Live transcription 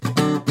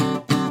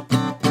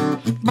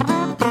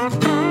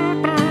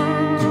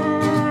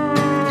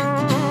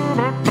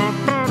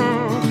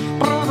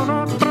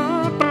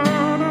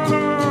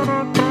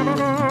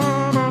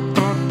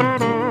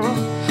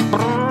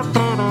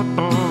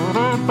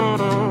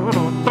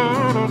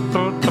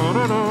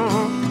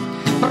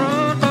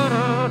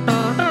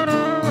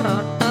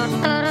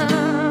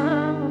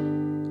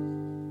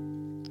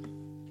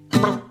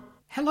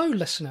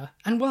listener,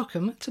 and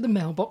welcome to the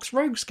Mailbox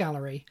Rogues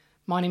Gallery.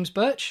 My name's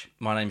Burch.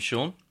 My name's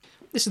Sean.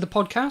 This is the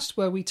podcast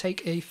where we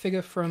take a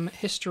figure from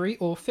history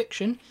or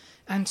fiction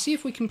and see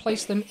if we can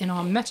place them in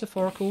our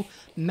metaphorical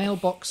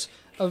mailbox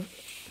of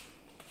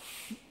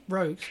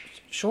rogues.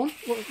 Sean,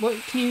 what,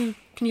 can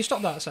you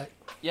stop that a sec?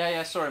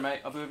 Yeah, sorry, mate.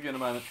 I'll be with you in a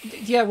moment.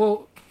 Yeah,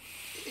 well,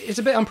 it's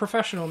a bit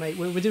unprofessional, mate.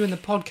 We're doing the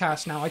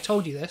podcast now. I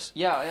told you this.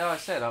 Yeah, I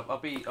said I'll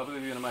be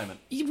with you in a moment.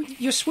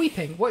 You're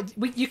sweeping.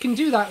 You can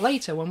do that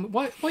later.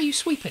 Why are you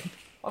sweeping?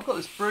 I've got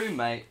this broom,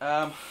 mate.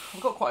 I've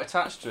got quite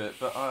attached to it,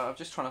 but I'm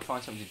just trying to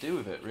find something to do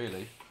with it,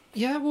 really.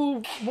 Yeah,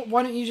 well,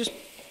 why don't you just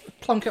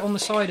plonk it on the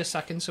side a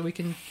second so we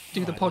can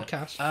do the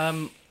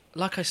podcast?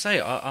 Like I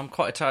say, I'm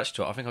quite attached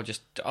to it. I think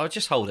I'll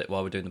just hold it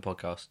while we're doing the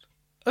podcast.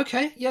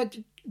 Okay, yeah.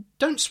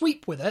 Don't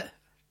sweep with it.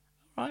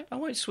 Right, I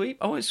won't sweep.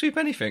 I won't sweep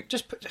anything.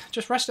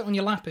 Just rest it on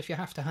your lap if you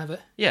have to have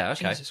it. Yeah,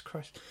 okay. Jesus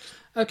Christ.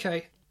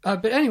 Okay,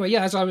 but anyway,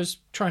 yeah, as I was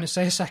trying to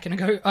say a second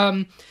ago,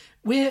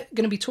 we're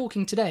going to be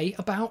talking today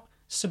about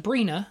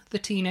Sabrina the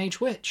Teenage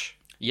Witch.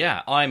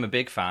 Yeah, I'm a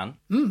big fan.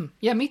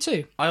 Yeah, me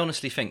too. I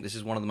honestly think this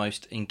is one of the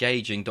most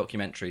engaging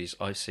documentaries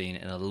I've seen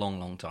in a long,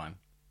 long time.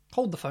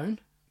 Hold the phone.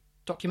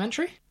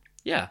 Documentary?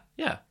 Yeah.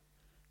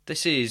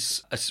 This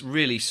is a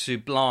really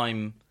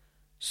sublime...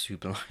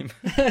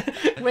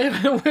 Wait,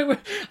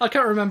 I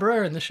can't remember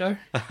her in the show.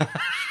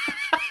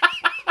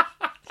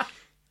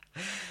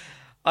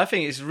 I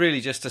think it's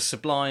really just a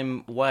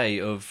sublime way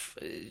of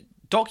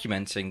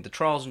documenting the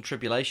trials and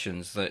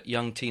tribulations that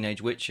young teenage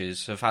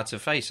witches have had to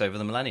face over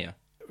the millennia.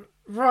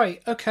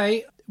 Right,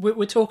 okay.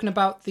 We're talking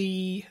about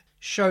the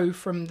show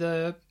from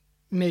the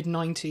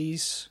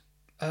mid-90s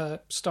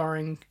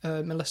starring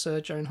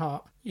Melissa Joan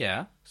Hart.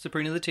 Yeah,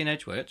 Sabrina the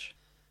Teenage Witch,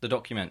 the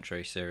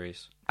documentary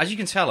series. As you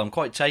can tell, I'm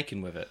quite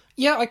taken with it.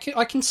 Yeah,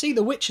 I can see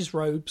the witch's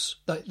robes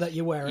that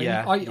you're wearing.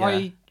 Yeah,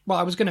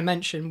 I was going to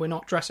mention we're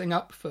not dressing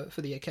up for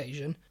the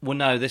occasion. Well,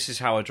 no, this is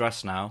how I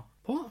dress now.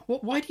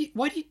 What? Why do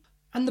you...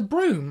 And the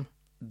broom?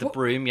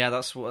 Broom, yeah,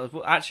 that's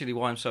actually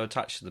why I'm so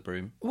attached to the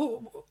broom.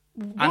 What?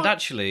 And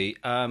actually,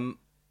 I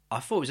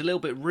thought it was a little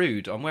bit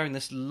rude. I'm wearing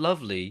this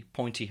lovely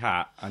pointy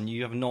hat, and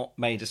you have not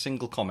made a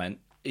single comment.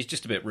 It's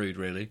just a bit rude,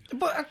 really.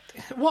 But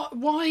what?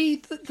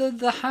 Why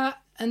the hat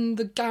and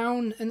the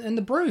gown and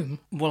the broom?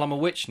 Well, I'm a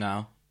witch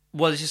now.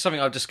 Well, this is something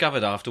I've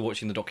discovered after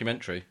watching the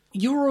documentary.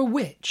 You're a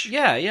witch?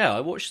 Yeah, I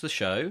watched the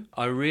show.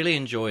 I really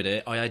enjoyed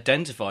it. I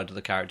identified with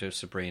the character of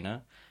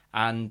Sabrina,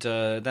 and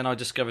then I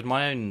discovered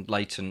my own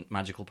latent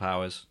magical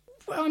powers.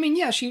 Well, I mean,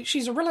 yeah,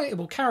 she's a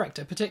relatable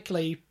character,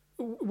 particularly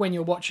when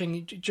you're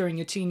watching during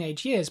your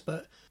teenage years,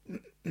 but,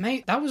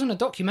 mate, that wasn't a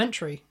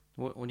documentary.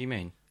 What do you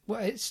mean?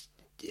 Well,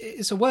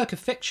 it's a work of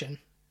fiction.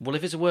 Well,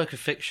 if it's a work of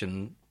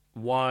fiction,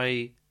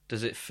 why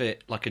does it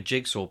fit like a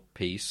jigsaw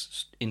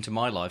piece into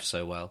my life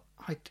so well?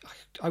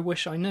 I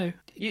wish I knew.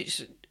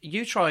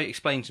 You try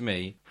explain to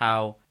me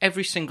how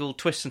every single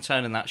twist and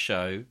turn in that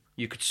show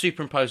you could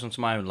superimpose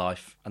onto my own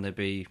life and they'd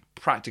be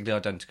practically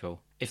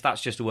identical, if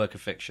that's just a work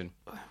of fiction.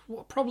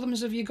 What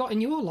problems have you got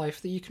in your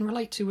life that you can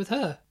relate to with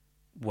her?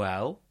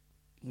 Well,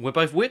 we're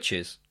both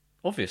witches,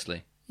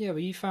 obviously. Yeah,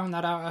 but you found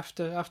that out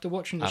after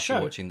watching the show.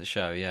 After watching the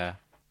show, yeah.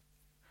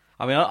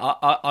 I mean,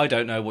 I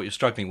don't know what you're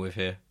struggling with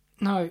here.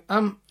 No,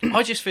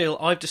 I just feel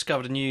I've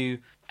discovered a new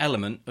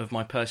element of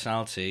my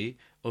personality,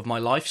 of my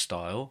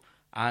lifestyle,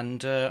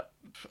 and a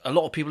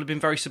lot of people have been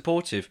very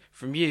supportive.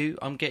 From you,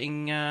 I'm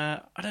getting,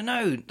 I don't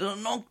know,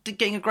 not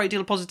getting a great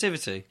deal of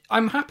positivity.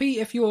 I'm happy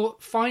if you're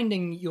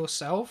finding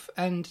yourself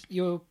and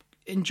you're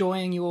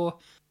enjoying your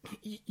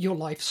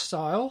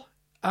lifestyle.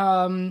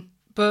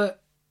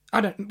 But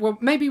I don't. Well,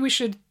 maybe we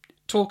should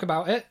talk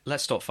about it.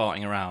 Let's stop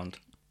farting around.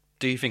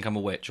 Do you think I'm a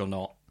witch or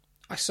not?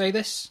 I say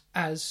this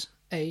as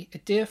a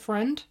dear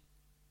friend.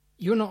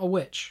 You're not a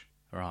witch.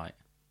 Right.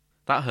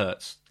 That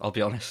hurts, I'll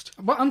be honest.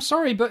 But I'm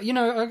sorry, but, you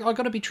know, I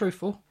got to be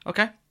truthful.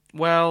 Okay.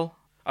 Well,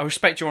 I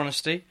respect your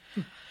honesty.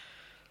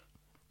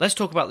 Let's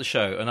talk about the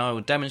show, and I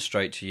will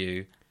demonstrate to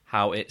you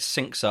how it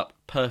syncs up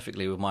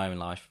perfectly with my own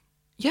life.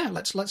 Yeah,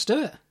 let's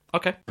do it.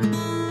 Okay.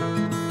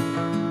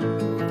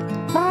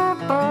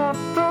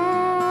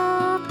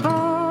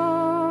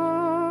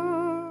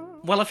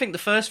 Well, I think the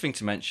first thing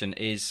to mention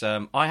is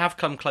I have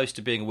come close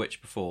to being a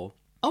witch before.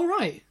 Oh,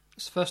 right.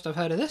 It's the first I've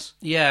heard of this.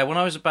 Yeah, when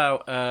I was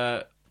about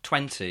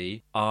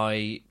 20,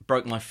 I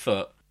broke my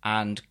foot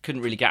and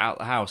couldn't really get out of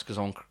the house because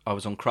I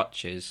was on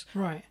crutches.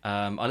 Right.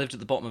 I lived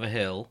at the bottom of a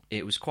hill.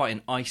 It was quite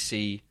an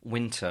icy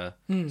winter,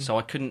 so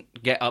I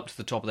couldn't get up to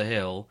the top of the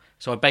hill.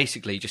 So I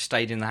basically just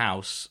stayed in the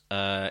house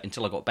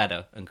until I got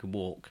better and could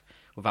walk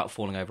without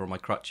falling over on my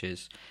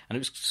crutches. And it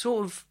was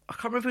sort of, I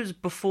can't remember if it was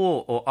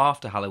before or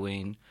after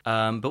Halloween,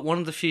 but one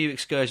of the few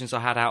excursions I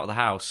had out of the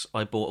house,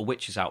 I bought a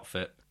witch's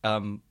outfit.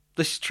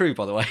 This is true,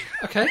 by the way.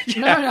 Okay.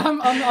 Yeah. No,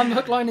 I'm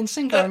hook, line, and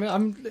sinker.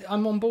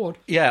 I'm on board.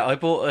 Yeah, I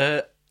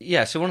bought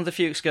so one of the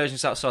few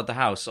excursions outside the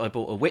house, I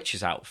bought a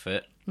witch's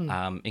outfit,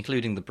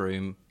 including the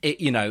broom.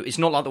 It's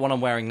not like the one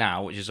I'm wearing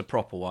now, which is a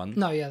proper one.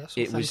 No, yeah, that's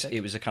authentic.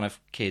 It was a kind of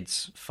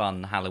kids'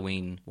 fun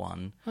Halloween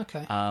one.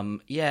 Okay.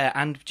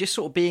 And just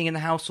sort of being in the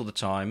house all the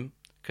time,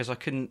 because I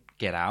couldn't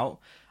get out.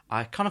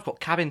 I kind of got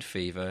cabin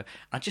fever.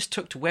 I just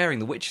took to wearing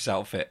the witch's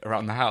outfit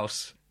around the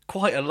house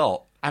quite a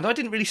lot. And I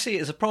didn't really see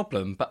it as a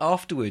problem, but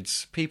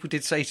afterwards, people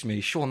did say to me,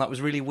 Sean, that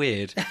was really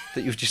weird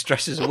that you were just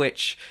dressed as a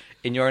witch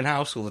in your own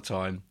house all the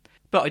time.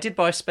 But I did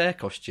buy a spare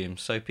costume,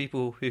 so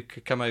people who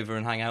could come over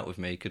and hang out with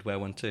me could wear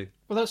one too.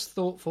 Well, that's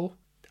thoughtful.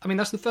 I mean,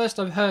 that's the first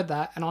I've heard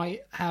that, and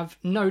I have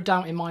no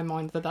doubt in my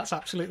mind that that's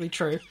absolutely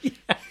true.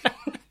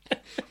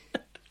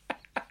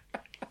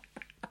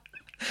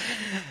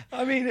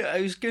 I mean,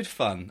 it was good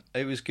fun.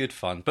 It was good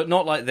fun. But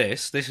not like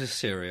this. This is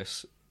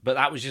serious. But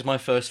that was just my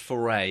first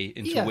foray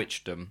into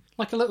witchdom.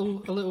 Like a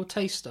little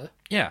taster.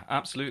 Yeah,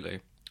 absolutely.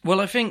 Well,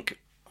 I think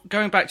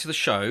going back to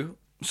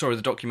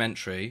the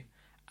documentary,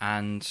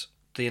 and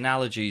the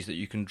analogies that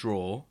you can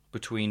draw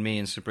between me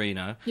and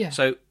Sabrina. Yeah.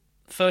 So,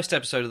 first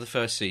episode of the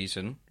first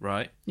season,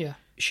 right? Yeah.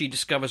 She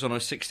discovers on her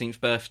 16th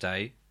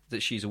birthday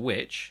that she's a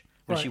witch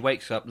when she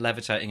wakes up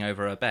levitating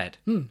over her bed.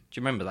 Do you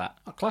remember that?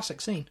 A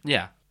classic scene.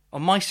 Yeah.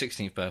 On my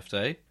 16th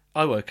birthday,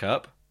 I woke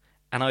up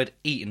and I'd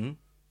eaten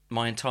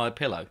my entire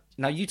pillow.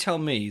 Now, you tell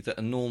me that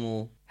a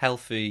normal,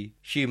 healthy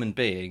human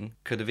being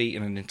could have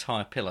eaten an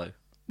entire pillow.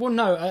 Well,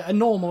 no, a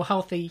normal,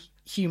 healthy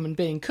human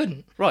being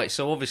couldn't. Right,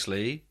 so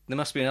obviously there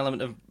must be an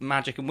element of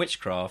magic and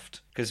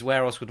witchcraft, because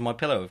where else would my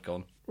pillow have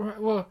gone? Right,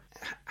 well,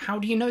 how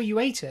do you know you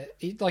ate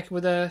it? Like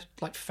with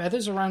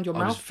feathers around your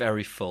mouth? I was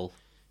very full.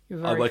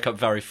 I woke up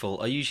very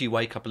full. I usually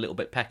wake up a little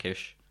bit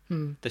peckish.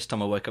 This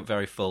time I woke up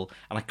very full,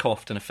 and I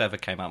coughed and a feather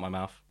came out of my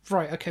mouth.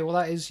 Right, okay, well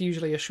that is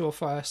usually a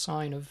surefire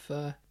sign of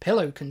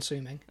pillow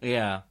consuming.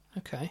 Yeah.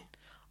 Okay.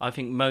 I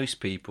think most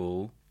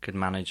people could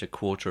manage a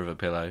quarter of a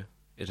pillow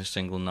in a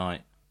single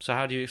night. So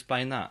how do you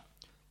explain that?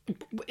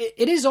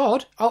 It is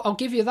odd. I'll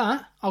give you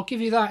that.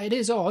 It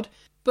is odd.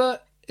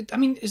 But, I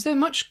mean, is there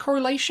much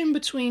correlation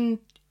between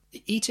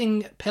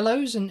eating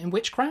pillows and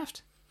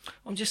witchcraft?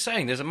 I'm just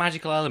saying, there's a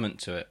magical element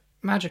to it.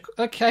 Magical.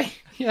 Okay,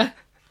 yeah.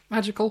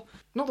 Magical.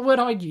 Not the word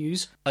I'd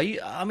use. Do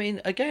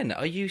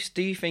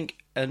you think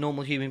a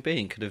normal human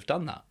being could have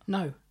done that?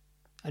 No.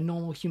 A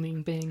normal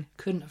human being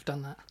couldn't have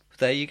done that.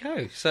 There you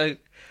go. So,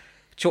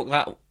 chalk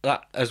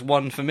that as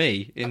one for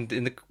me in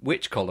the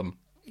witch column.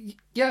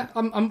 Yeah,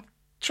 I'm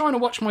trying to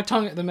watch my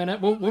tongue at the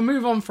minute. We'll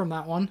move on from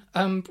that one.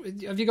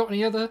 Have you got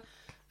any other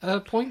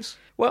points?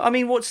 Well, I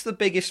mean, what's the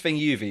biggest thing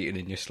you've eaten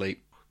in your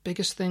sleep?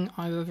 Biggest thing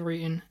I've ever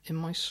eaten in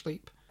my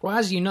sleep. Well,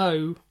 as you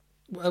know,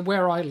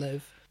 where I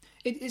live,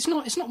 it's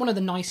not one of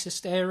the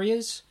nicest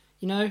areas.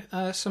 You know,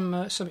 some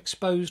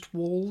exposed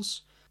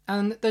walls,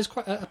 and there's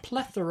quite a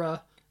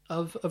plethora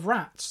of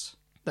rats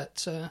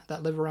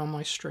that live around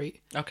my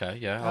street. Okay,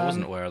 yeah, I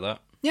wasn't aware of that.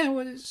 Yeah,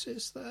 well,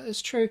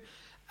 it's true,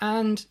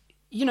 and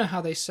you know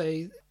how they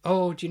say,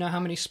 oh, do you know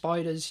how many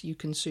spiders you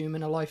consume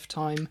in a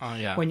lifetime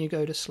when you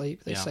go to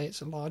sleep? They say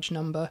it's a large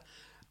number.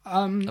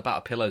 About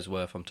a pillow's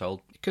worth, I'm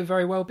told. It could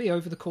very well be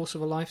over the course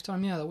of a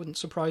lifetime, yeah, that wouldn't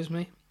surprise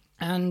me.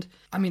 And,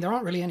 I mean, there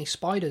aren't really any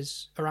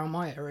spiders around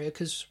my area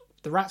because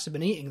the rats have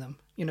been eating them.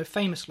 You know,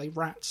 famously,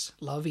 rats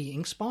love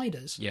eating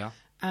spiders. Yeah.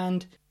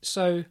 And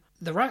so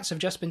the rats have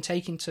just been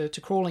taken to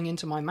crawling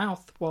into my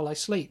mouth while I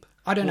sleep.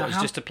 I don't know how...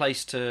 It's just a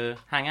place to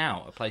hang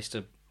out, a place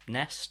to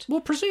nest?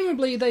 Well,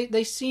 presumably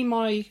they see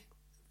my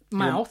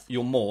mouth.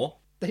 Your maw.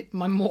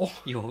 My maw.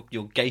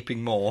 Your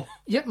gaping maw.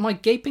 Yep, my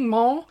gaping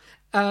maw.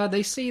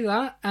 They see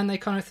that and they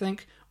kind of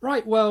think,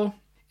 right, well,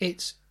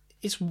 it's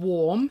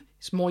warm,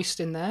 it's moist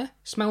in there,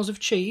 smells of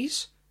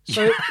cheese.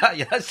 So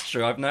yeah, that's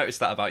true. I've noticed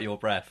that about your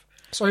breath.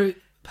 So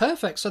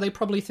perfect. So they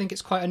probably think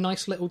it's quite a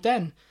nice little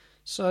den.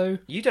 So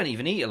you don't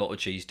even eat a lot of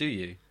cheese, do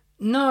you?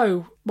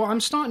 No. Well, I'm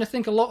starting to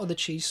think a lot of the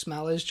cheese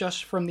smell is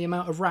just from the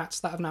amount of rats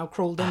that have now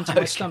crawled into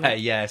my stomach.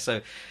 Yeah.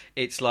 So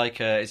it's like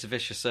it's a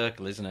vicious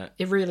circle, isn't it?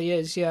 It really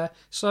is. Yeah.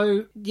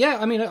 So yeah,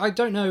 I mean, I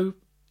don't know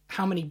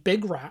how many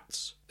big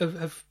rats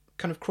have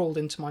kind of crawled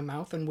into my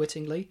mouth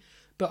unwittingly,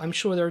 but I'm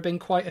sure there have been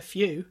quite a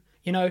few.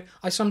 You know,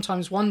 I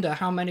sometimes wonder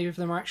how many of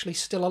them are actually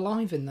still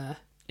alive in there.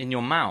 In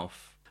your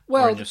mouth?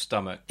 Well, or in your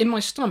stomach? In my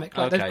stomach.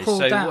 Like they've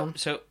crawled down.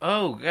 So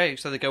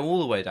they go all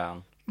the way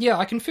down. Yeah,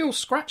 I can feel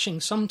scratching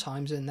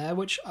sometimes in there,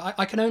 which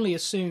I can only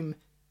assume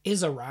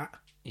is a rat.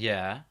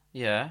 Yeah.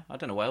 I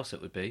don't know what else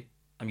it would be.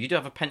 I mean, you do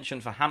have a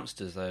penchant for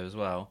hamsters, though, as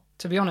well.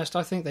 To be honest,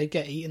 I think they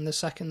get eaten the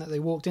second that they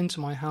walked into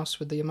my house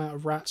with the amount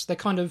of rats. They're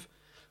kind of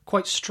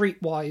quite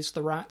streetwise,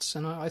 the rats,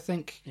 and I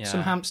think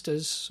some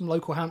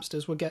local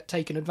hamsters would get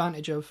taken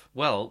advantage of.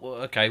 Well,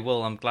 okay,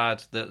 I'm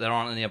glad that there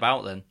aren't any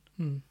about then.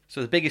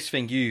 So the biggest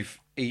thing you've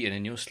eaten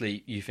in your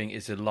sleep, you think,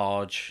 is a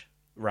large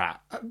rat?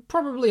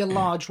 Probably a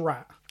large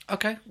rat.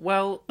 Okay,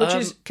 well... Which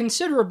is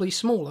considerably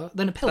smaller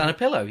than a pillow. Than a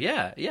pillow,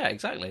 yeah,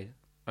 exactly.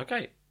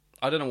 Okay,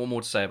 I don't know what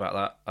more to say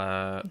about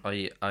that.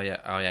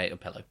 I ate a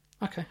pillow.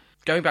 Okay.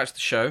 Going back to the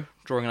show,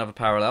 drawing another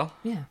parallel.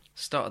 Yeah.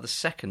 Start of the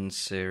second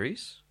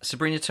series.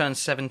 Sabrina turns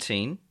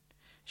 17.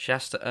 She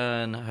has to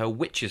earn her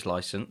witch's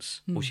license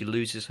or she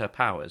loses her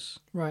powers.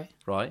 Right.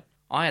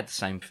 I had the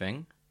same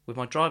thing with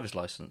my driver's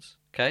license.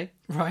 Okay?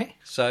 Right.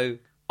 So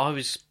I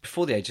was,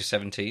 before the age of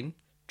 17,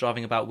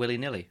 driving about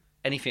willy-nilly.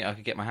 Anything I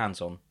could get my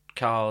hands on.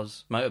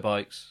 cars,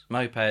 motorbikes,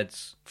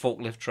 mopeds,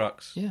 forklift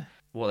trucks. Yeah.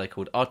 What are they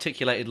called?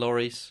 Articulated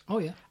lorries. Oh,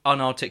 yeah.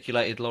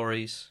 Unarticulated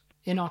lorries.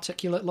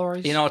 Inarticulate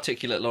lorries.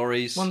 Inarticulate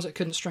lorries. Ones that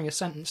couldn't string a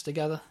sentence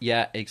together.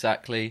 Yeah,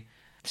 exactly.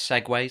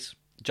 Segways,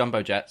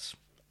 jumbo jets,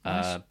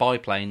 Nice.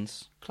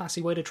 biplanes.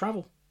 Classy way to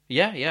travel.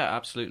 Yeah,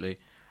 absolutely.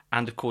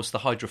 And of course the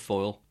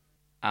hydrofoil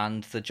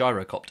and the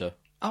gyrocopter.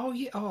 Oh,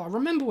 yeah. Oh, I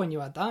remember when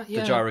you had that.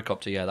 Yeah. The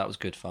gyrocopter, yeah, that was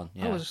good fun.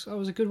 Yeah. That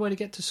was a good way to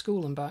get to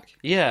school and back.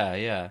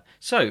 Yeah.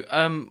 So,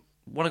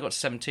 when I got to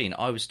 17,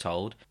 I was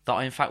told that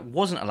I in fact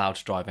wasn't allowed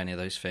to drive any of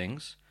those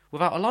things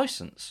without a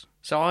license.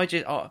 So I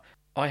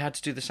had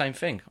to do the same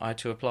thing. I had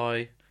to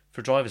apply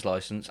for a driver's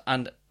license,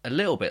 and a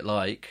little bit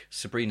like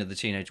Sabrina the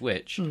Teenage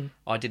Witch,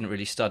 I didn't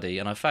really study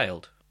and I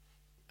failed.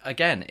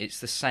 Again, it's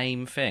the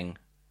same thing.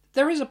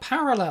 There is a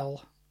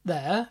parallel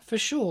there, for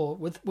sure,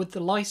 with the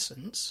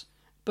license,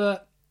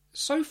 but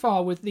so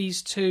far with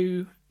these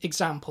two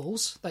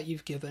examples that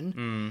you've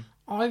given,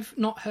 I've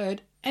not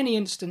heard any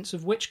instance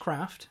of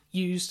witchcraft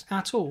used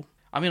at all.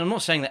 I mean, I'm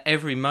not saying that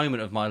every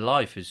moment of my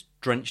life is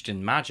drenched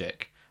in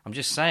magic. I'm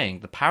just saying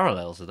the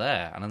parallels are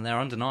there, and they're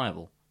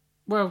undeniable.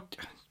 Well,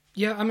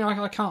 yeah, I mean,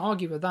 I can't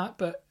argue with that,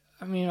 but,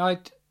 I mean, I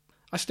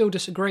still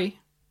disagree.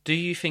 Do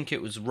you think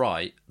it was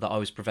right that I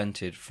was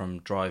prevented from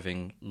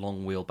driving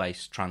long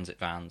wheelbase transit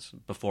vans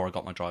before I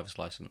got my driver's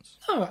license?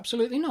 No,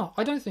 absolutely not.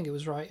 I don't think it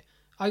was right.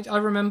 I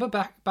remember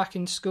back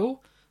in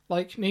school,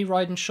 like me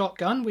riding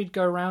shotgun, we'd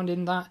go around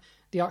in the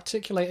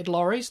articulated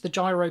lorries, the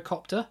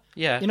gyrocopter.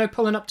 Yeah. You know,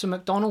 pulling up to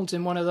McDonald's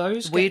in one of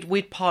those.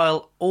 We'd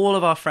pile all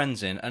of our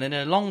friends in, and in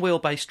a long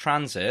wheelbase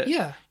transit,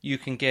 Yeah. you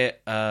can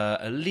get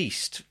at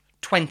least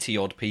 20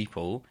 odd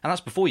people, and that's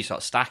before you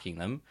start stacking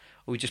them.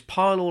 We just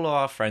pile all of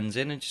our friends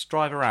in and just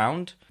drive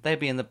around. They'd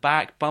be in the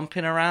back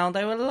bumping around.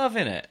 They were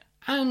loving it.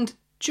 And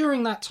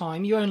during that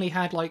time, you only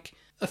had like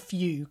a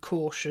few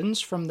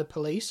cautions from the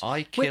police.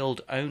 I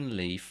killed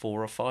only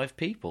 4 or 5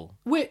 people.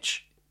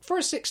 Which, for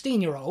a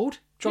 16-year-old,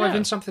 driving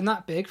Yeah. something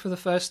that big for the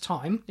first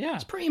time, Yeah.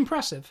 it's pretty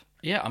impressive.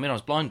 Yeah, I mean, I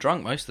was blind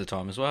drunk most of the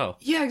time as well.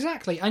 Yeah,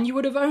 exactly. And you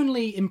would have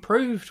only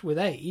improved with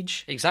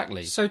age.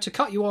 Exactly. So to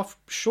cut you off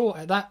short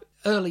at that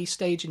early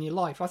stage in your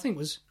life, I think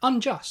was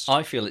unjust.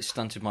 I feel it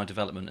stunted my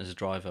development as a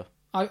driver.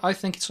 I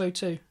think so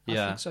too.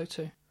 Yeah. I think so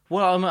too.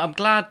 Well, I'm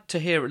glad to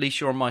hear at least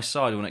you're on my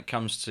side when it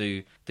comes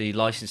to the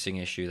licensing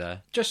issue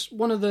there. Just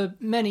one of the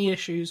many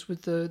issues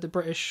with the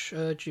British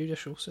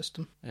judicial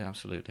system. Yeah,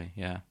 absolutely,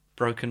 yeah.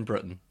 Broken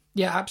Britain.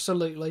 Yeah,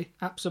 absolutely.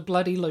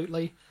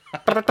 Abso-bloody-lutely.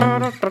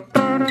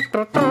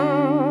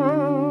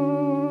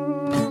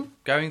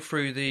 Going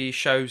through the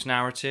show's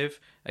narrative,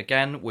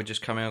 again, we're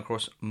just coming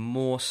across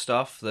more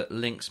stuff that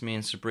links me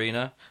and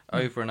Sabrina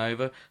over and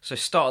over. So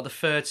start of the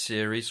 3rd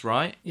series,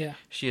 right? Yeah.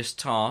 She is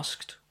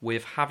tasked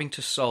with having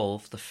to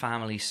solve the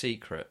family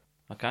secret,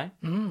 okay?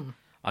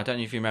 I don't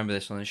know if you remember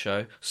this on the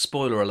show.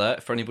 Spoiler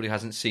alert for anybody who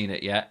hasn't seen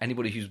it yet.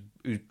 Anybody who's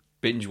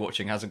binge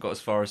watching hasn't got as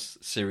far as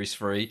series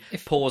 3.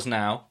 Pause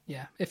now.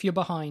 Yeah. If you're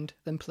behind,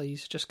 then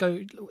please just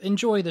go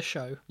enjoy the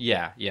show.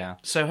 Yeah.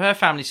 So her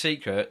family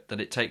secret that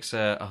it takes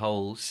a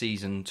whole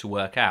season to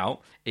work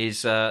out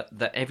is that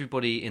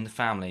everybody in the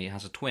family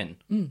has a twin.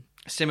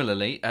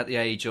 Similarly, at the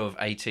age of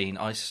 18,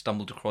 I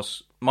stumbled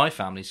across my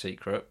family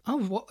secret. Oh,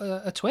 what,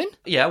 a twin?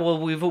 Yeah, well,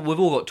 we've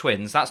all got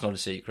twins. That's not a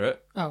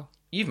secret. Oh.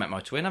 You've met my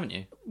twin, haven't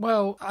you?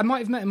 Well, I might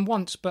have met him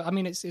once, but I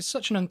mean, it's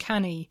such an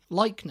uncanny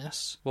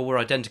likeness. Well, we're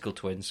identical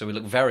twins, so we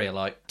look very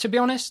alike. To be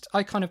honest,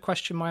 I kind of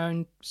question my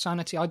own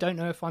sanity. I don't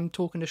know if I'm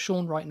talking to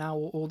Sean right now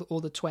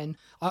or the twin.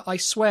 I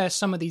swear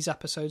some of these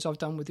episodes I've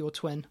done with your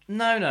twin.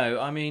 No,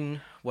 I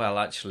mean, well,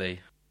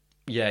 actually,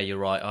 yeah, you're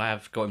right. I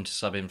have got him to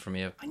sub in from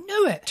you. I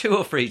knew it! 2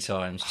 or 3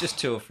 times, just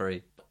 2 or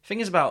 3. Thing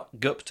is about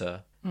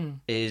Gupta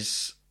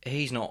is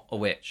he's not a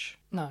witch.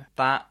 No.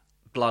 That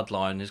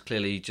bloodline has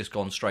clearly just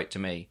gone straight to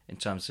me in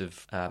terms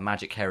of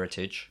magic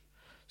heritage.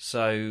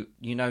 So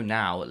you know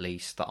now, at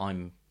least, that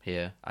I'm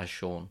here as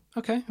Sean.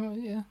 Okay, well,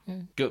 yeah.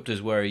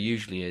 Gupta's where he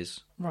usually is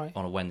Right.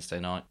 on a Wednesday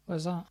night.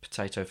 Where's that?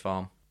 Potato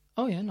farm.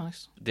 Oh, yeah,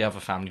 nice. The other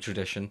family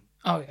tradition.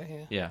 Oh,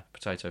 yeah. Yeah,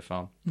 potato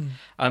farm.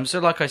 So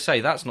like I say,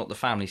 that's not the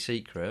family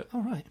secret.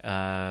 All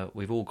right.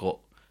 We've all got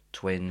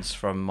twins,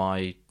 from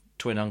my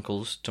twin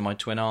uncles to my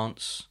twin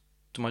aunts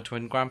to my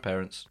twin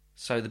grandparents.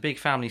 So the big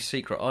family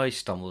secret I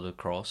stumbled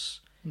across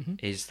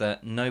is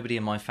that nobody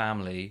in my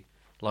family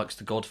likes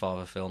the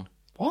Godfather film.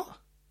 What?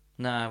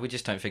 Nah, we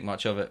just don't think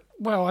much of it.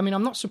 Well, I mean,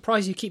 I'm not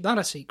surprised you keep that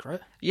a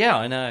secret. Yeah,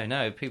 I know.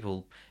 No,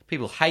 people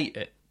hate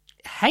it.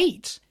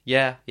 Hate?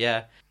 Yeah.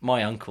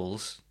 My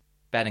uncles,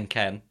 Ben and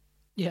Ken,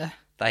 Yeah.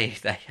 they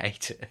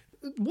hate it.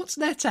 What's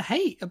there to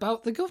hate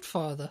about The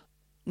Godfather?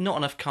 Not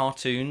enough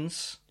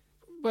cartoons.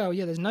 Well,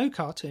 yeah, there's no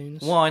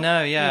cartoons. Well, I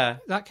know, yeah.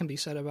 That can be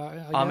said about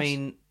it, I guess.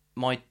 mean,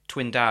 my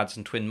twin dads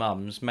and twin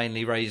mums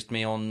mainly raised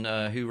me on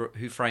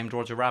Who Framed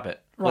Roger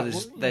Rabbit. Right, Well,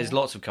 well, there's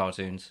lots of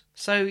cartoons.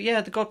 So,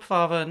 yeah, The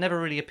Godfather never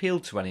really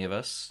appealed to any of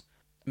us.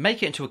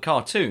 Make it into a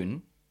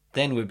cartoon,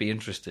 then we'd be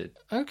interested.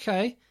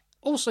 Okay.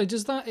 Also,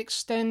 does that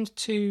extend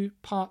to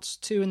parts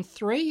 2 and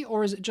 3,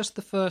 or is it just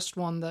the first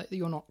one that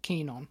you're not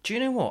keen on? Do you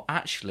know what?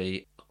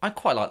 Actually, I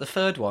quite like the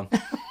third one.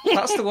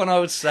 That's the one I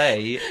would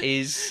say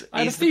is I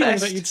had a the feeling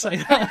best. that you'd say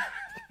that.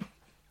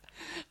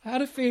 I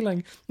had a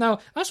feeling. Now,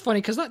 that's funny,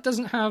 because that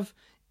doesn't have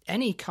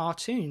any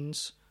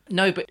cartoons.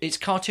 No, but it's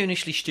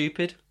cartoonishly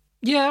stupid.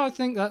 Yeah, I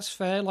think that's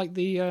fair. Like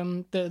the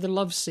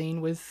love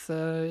scene with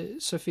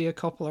Sofia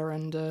Coppola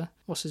and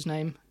what's his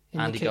name in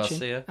Andy the kitchen?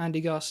 Garcia.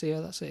 Andy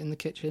Garcia, that's it, in the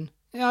kitchen.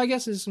 Yeah, I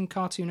guess there's some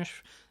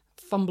cartoonish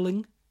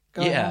fumbling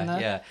going on there.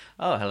 Yeah.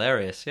 Oh,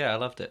 hilarious. Yeah, I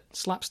loved it.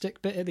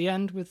 Slapstick bit at the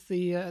end with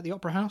the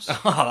Opera House.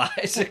 Oh,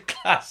 that is a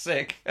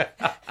classic.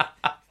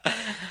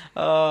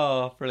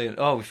 Oh, brilliant.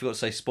 Oh, we forgot to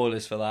say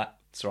spoilers for that.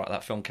 It's all right,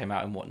 that film came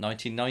out in,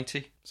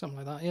 1990? Something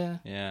like that, yeah.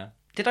 Yeah.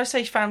 Did I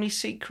say family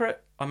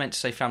secret? I meant to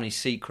say family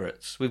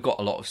secrets. We've got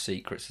a lot of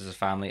secrets as a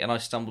family, and I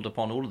stumbled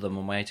upon all of them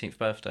on my 18th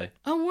birthday.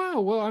 Oh, wow.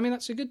 Well, I mean,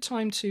 that's a good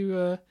time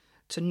to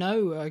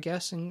know, I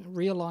guess, and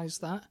realise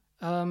that.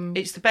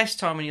 It's the best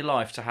time in your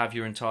life to have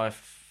your entire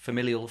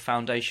familial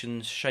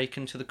foundations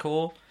shaken to the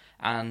core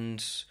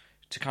and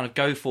to kind of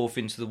go forth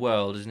into the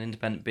world as an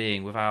independent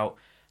being without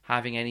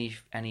having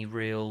any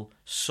real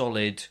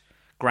solid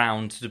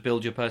ground to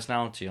build your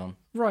personality on.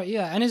 Right,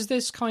 yeah. And is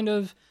this kind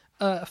of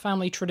a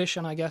family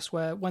tradition, I guess,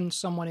 where when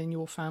someone in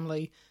your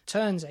family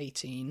turns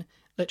 18,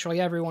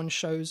 literally everyone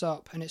shows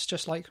up and it's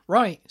just like,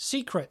 right,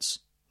 secrets,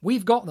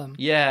 we've got them.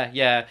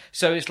 Yeah.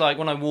 So it's like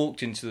when I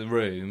walked into the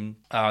room,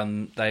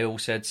 they all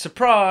said,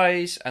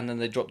 surprise! And then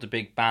they dropped a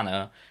big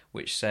banner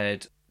which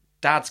said,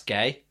 Dad's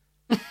gay.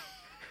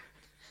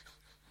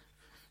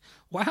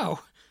 Wow.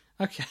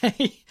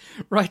 Okay.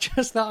 Right,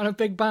 just that on a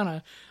big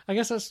banner. I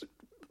guess that's,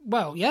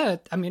 well, yeah,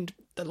 I mean,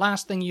 the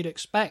last thing you'd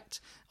expect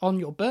on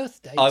your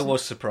birthday. I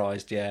was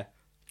surprised, yeah.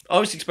 I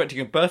was expecting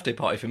a birthday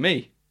party for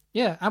me.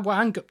 Yeah,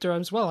 and Gupta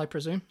as well, I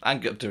presume.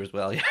 And Gupta as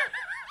well, yeah.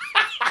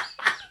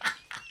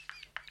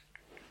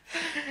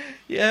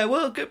 Yeah,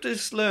 well,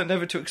 Gupta's learned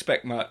never to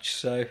expect much,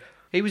 so...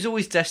 He was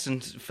always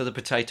destined for the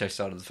potato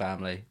side of the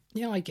family.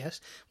 Yeah, I guess.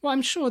 Well,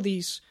 I'm sure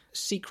these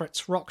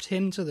secrets rocked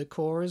him to the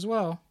core as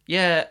well.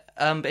 Yeah,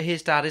 but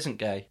his dad isn't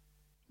gay.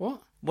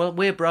 What? Well,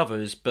 we're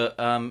brothers, but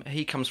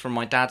he comes from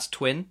my dad's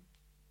twin.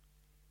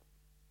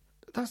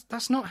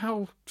 That's not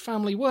how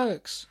family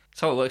works.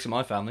 That's how it works in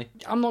my family.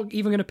 I'm not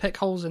even going to pick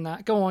holes in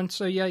that. Go on.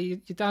 So, yeah, your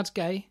dad's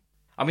gay.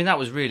 I mean, that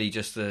was really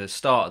just the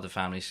start of the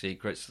family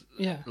secrets.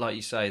 Yeah. Like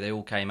you say, they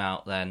all came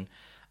out then.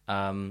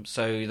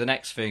 So the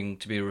next thing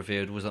to be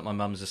revealed was that my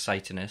mum's a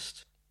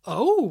Satanist.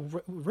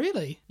 Oh,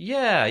 really?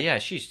 Yeah,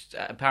 she's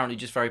apparently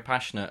just very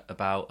passionate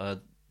about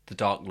the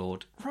Dark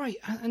Lord. Right,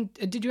 and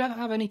did you ever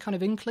have any kind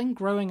of inkling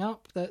growing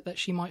up that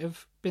she might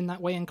have been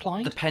that way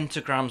inclined? The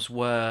pentagrams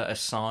were a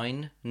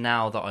sign,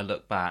 now that I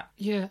look back.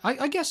 Yeah,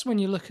 I guess when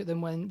you look at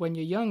them when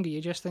you're younger,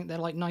 you just think they're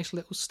like nice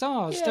little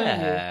stars, don't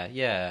you?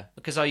 Yeah.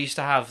 Because I used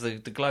to have the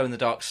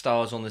glow-in-the-dark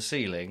stars on the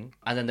ceiling,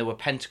 and then there were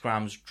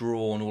pentagrams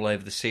drawn all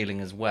over the ceiling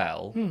as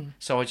well.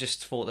 So I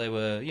just thought they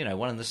were,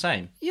 one and the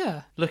same.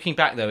 Yeah. Looking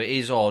back, though, it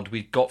is odd.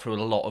 We got through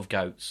a lot of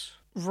goats.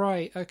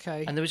 Right,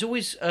 okay. And there was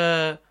always...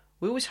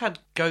 we always had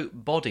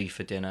goat body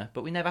for dinner,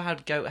 but we never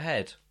had goat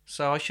head.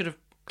 So I should have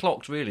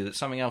clocked, really, that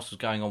something else was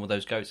going on with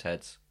those goats'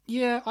 heads.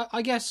 Yeah,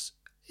 I guess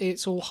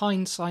it's all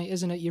hindsight,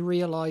 isn't it? You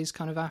realise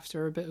kind of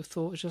after a bit of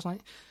thought, it's just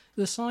like,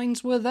 the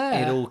signs were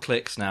there. It all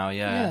clicks now,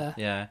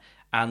 yeah.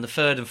 And the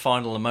third and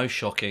final and most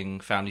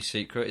shocking family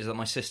secret is that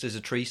my sister's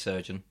a tree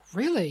surgeon.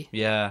 Really?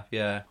 Yeah.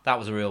 That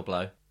was a real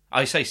blow.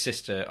 I say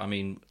sister, I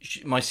mean,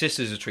 my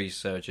sister's a tree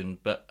surgeon,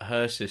 but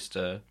her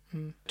sister,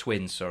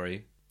 twin,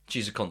 sorry,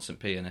 she's a constant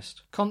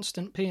pianist.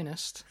 Constant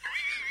pianist?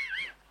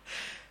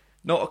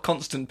 Not a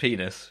constant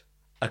penis,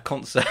 a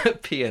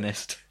concert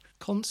pianist.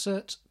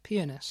 Concert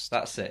pianist.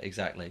 That's it,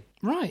 exactly.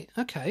 Right,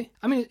 okay.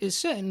 I mean, it's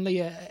certainly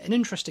an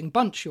interesting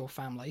bunch, your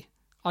family.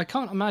 I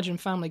can't imagine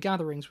family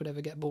gatherings would ever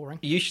get boring.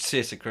 You should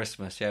see us at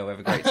Christmas, yeah, we'll have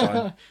a great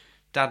time.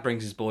 Dad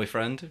brings his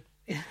boyfriend.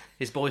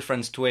 His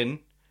boyfriend's twin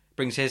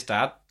brings his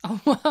dad.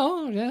 Oh,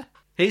 well, yeah.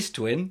 His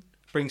twin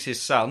brings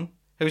his son,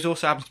 who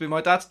also happens to be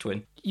my dad's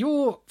twin.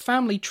 Your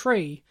family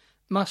tree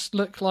must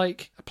look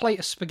like a plate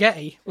of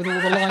spaghetti with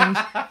all the lines.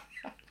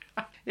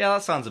 Yeah,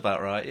 that sounds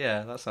about right.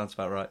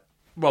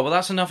 Well,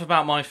 that's enough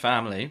about my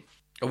family.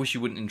 I wish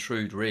you wouldn't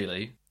intrude,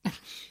 really.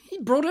 He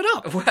brought it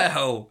up.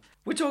 Well,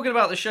 we're talking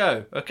about the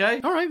show,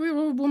 okay? All right,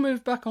 we'll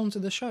move back onto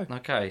the show.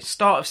 Okay,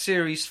 start of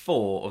series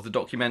 4 of the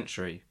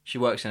documentary. She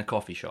works in a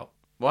coffee shop.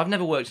 Well, I've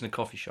never worked in a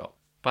coffee shop,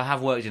 but I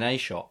have worked in a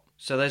shop.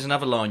 So there's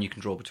another line you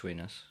can draw between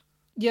us.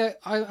 Yeah,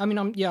 I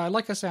mean,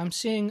 like I say, I'm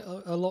seeing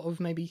a lot of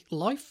maybe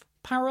life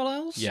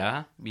parallels.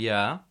 Yeah.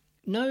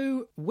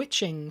 No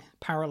witching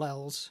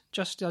parallels,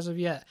 just as of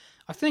yet.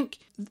 I think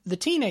the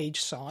teenage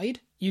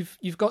side,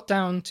 you've got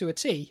down to a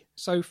T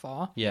so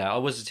far. Yeah, I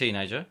was a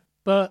teenager.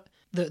 But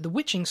the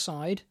witching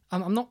side,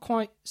 I'm not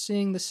quite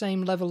seeing the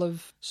same level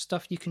of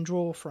stuff you can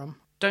draw from.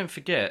 Don't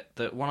forget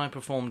that when I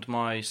performed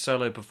my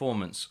solo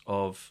performance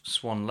of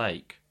Swan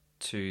Lake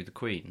to the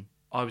Queen,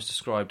 I was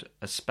described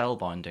as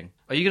spellbinding.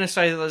 Are you going to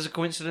say that there's a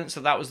coincidence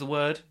that was the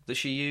word that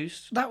she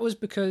used? That was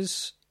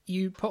because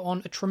you put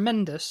on a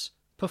tremendous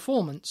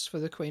performance for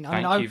the Queen.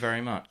 Thank you very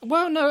much.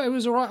 Well, no, it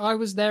was all right. I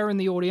was there in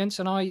the audience,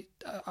 and I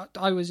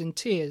was in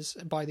tears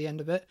by the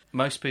end of it.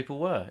 Most people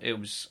were. It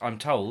was, I'm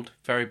told,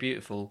 very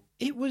beautiful.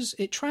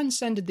 It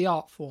transcended the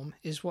art form,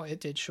 is what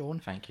it did, Sean.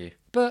 Thank you.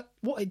 But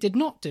what it did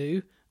not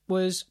do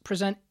was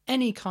present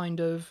any kind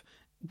of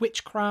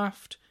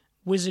witchcraft,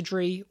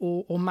 wizardry,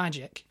 or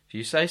magic. If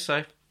you say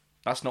so.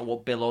 That's not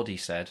what Bill Oddie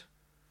said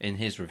in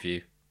his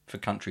review for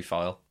Country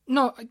File.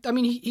 No, I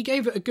mean, he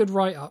gave it a good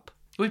write-up.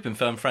 We've been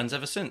firm friends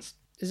ever since.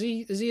 Is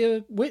he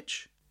a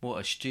witch? What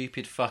a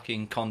stupid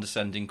fucking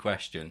condescending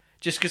question.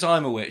 Just because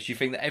I'm a witch, you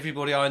think that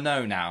everybody I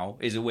know now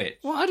is a witch?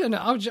 Well, I don't know.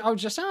 I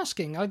was just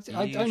asking. I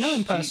don't know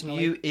him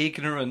personally. You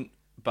ignorant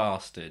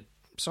bastard.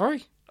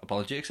 Sorry.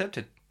 Apology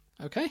accepted.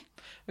 Okay.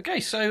 Okay,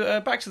 so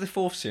back to the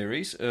 4th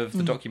series of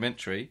the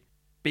documentary.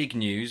 Big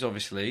news,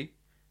 obviously.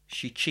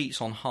 She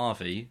cheats on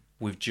Harvey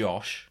with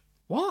Josh.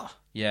 What?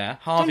 Yeah,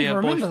 Harvey,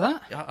 remember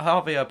that.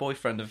 Harvey, her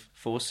boyfriend of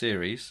 4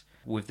 series,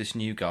 with this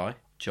new guy,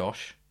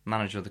 Josh,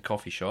 manager of the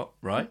coffee shop,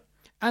 right?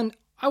 And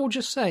I will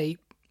just say,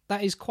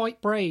 that is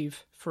quite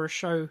brave for a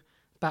show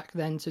back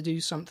then to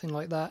do something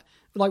like that.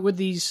 Like with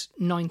these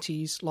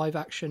 90s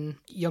live-action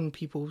young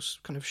people's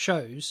kind of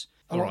shows.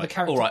 All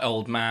right,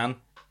 old man.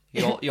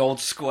 You old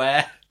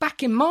square.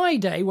 Back in my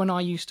day, when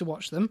I used to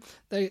watch them,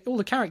 all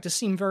the characters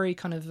seemed very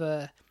kind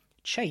of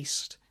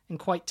chaste and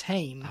quite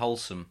tame.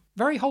 Wholesome.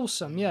 Very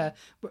wholesome, yeah.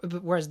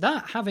 Whereas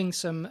that, having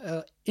some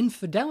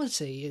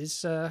infidelity,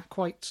 is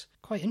quite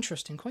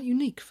interesting, quite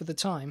unique for the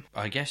time.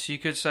 I guess you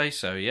could say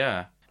so,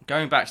 yeah.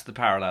 Going back to the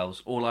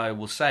parallels, all I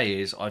will say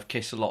is I've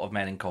kissed a lot of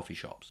men in coffee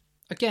shops.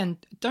 Again,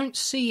 don't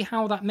see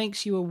how that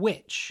makes you a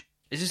witch.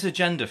 Is this a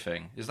gender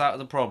thing? Is that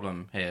the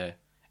problem here?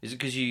 Is it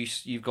because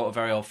you've got a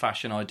very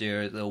old-fashioned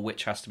idea that a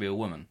witch has to be a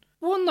woman?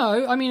 Well,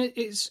 no. I mean,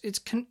 it's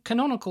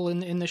canonical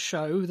in the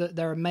show that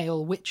there are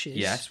male witches.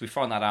 Yes, we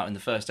find that out in the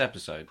first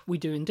episode. We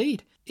do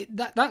indeed.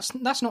 That's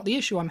not the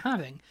issue I'm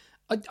having.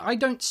 I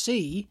don't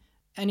see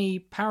any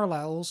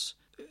parallels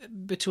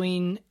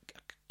between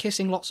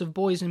kissing lots of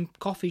boys in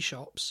coffee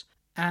shops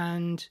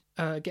and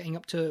getting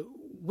up to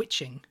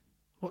witching.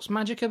 What's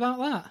magic about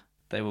that?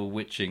 They were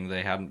witching,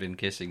 they hadn't been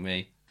kissing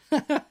me.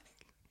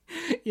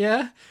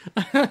 Yeah.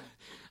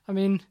 I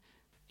mean,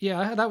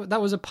 yeah,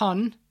 that was a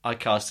pun. I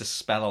cast a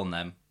spell on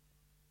them.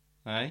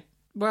 Eh?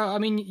 Well, I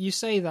mean, you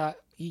say that.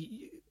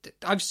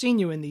 I've seen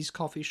you in these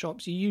coffee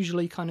shops. You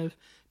usually kind of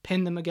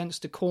pin them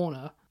against a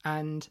corner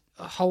and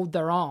hold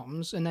their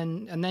arms and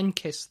then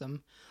kiss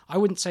them. I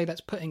wouldn't say that's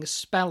putting a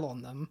spell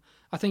on them.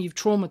 I think you've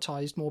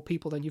traumatized more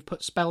people than you've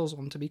put spells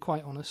on, to be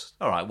quite honest.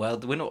 All right, well,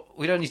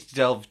 we don't need to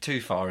delve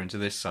too far into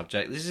this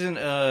subject. This isn't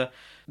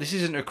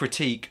a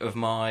critique of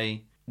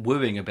my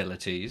wooing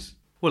abilities.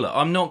 Well, look,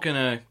 I'm not going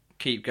to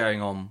keep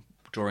going on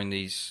drawing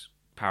these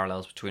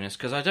parallels between us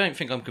because I don't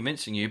think I'm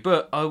convincing you,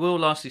 but I will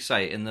lastly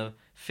say in the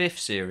 5th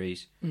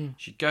series,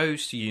 she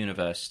goes to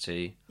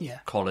university,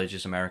 college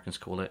as Americans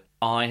call it.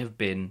 I have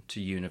been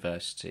to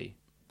university.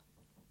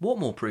 What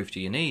more proof do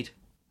you need?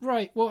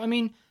 Right, well, I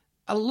mean,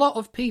 a lot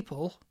of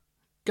people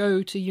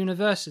go to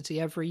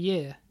university every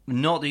year.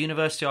 Not the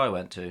university I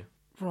went to.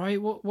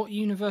 Right, what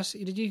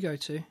university did you go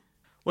to?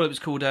 Well, it was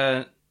called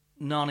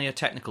Narnia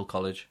Technical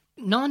College.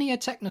 Narnia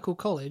Technical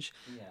College?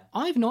 Yeah.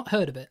 I've not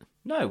heard of it.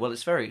 No, well,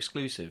 it's very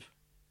exclusive.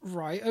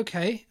 Right,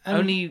 okay.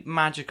 Only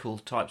magical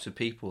types of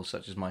people,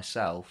 such as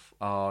myself,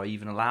 are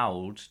even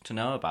allowed to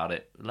know about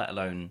it, let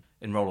alone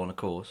enrol on a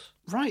course.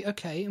 Right,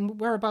 okay. And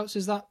whereabouts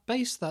is that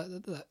based,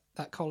 that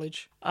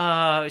college?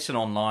 It's an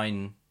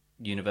online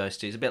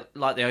university. It's a bit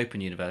like the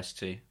Open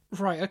University.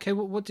 Right, okay.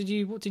 What did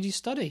you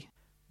study?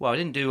 Well, I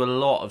didn't do a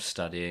lot of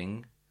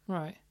studying.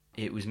 Right.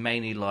 It was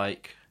mainly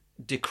like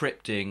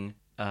decrypting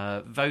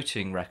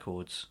voting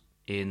records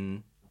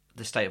in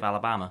the state of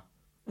Alabama.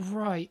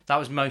 Right. That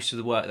was most of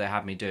the work they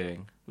had me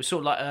doing. It was sort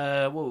of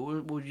like,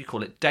 what would you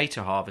call it?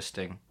 Data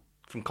harvesting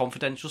from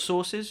confidential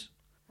sources?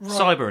 Right.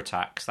 Cyber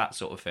attacks, that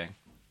sort of thing.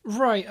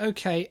 Right,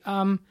 okay.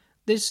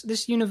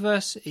 This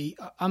university,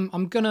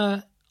 I'm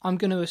gonna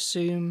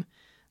assume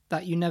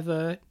that you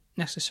never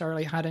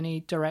necessarily had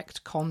any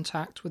direct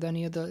contact with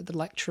any of the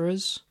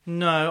lecturers.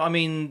 No, I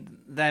mean,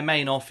 their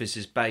main office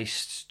is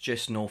based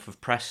just north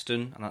of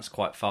Preston, and that's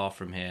quite far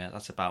from here.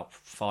 That's about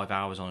 5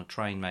 hours on a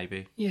train,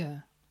 maybe. Yeah.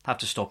 Have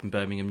to stop in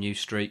Birmingham New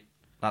Street.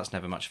 That's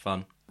never much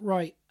fun.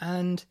 Right,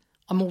 and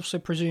I'm also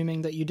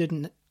presuming that you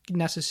didn't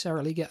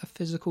necessarily get a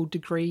physical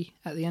degree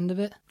at the end of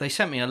it. They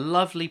sent me a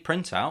lovely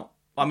printout.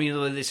 I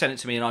mean, they sent it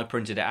to me and I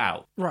printed it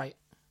out. Right.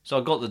 So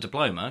I got the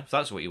diploma, if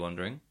that's what you're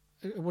wondering.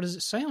 What does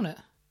it say on it?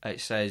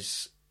 It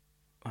says...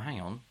 Oh,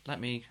 hang on.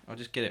 I'll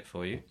just get it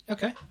for you.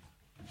 Okay.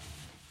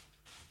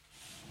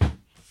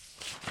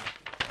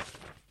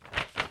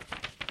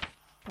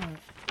 Right.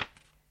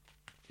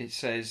 It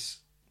says,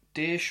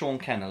 Dear Sean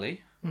Kennelly,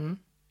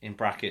 in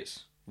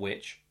brackets,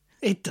 witch.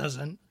 It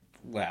doesn't.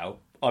 Well,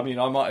 I mean,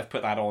 I might have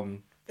put that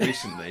on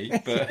recently,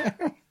 but...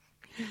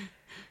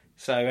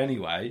 So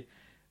anyway,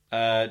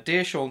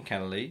 Dear Sean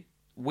Kennelly,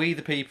 we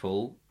the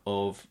people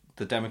of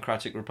the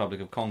Democratic Republic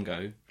of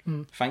Congo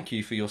Thank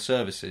you for your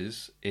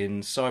services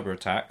in cyber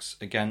attacks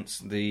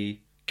against the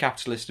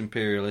capitalist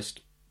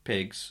imperialist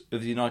pigs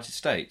of the United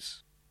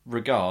States.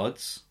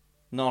 Regards,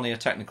 Narnia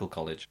Technical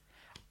College.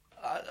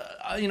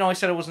 I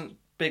said I wasn't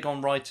big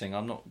on writing.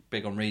 I'm not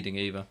big on reading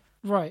either.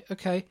 Right,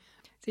 okay.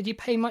 Did you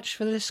pay much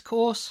for this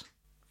course?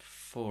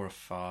 4 or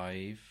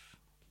 5.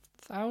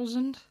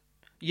 1,000?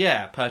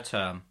 Yeah, per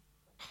term.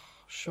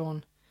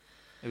 Sean.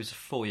 It was a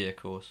 4-year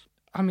course.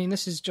 I mean,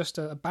 this is just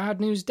a bad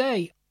news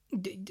day.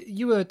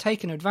 You were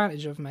taken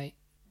advantage of, mate.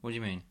 What do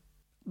you mean?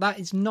 That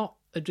is not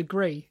a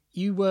degree.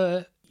 You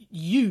were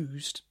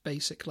used,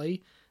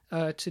 basically,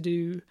 to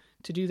do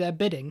their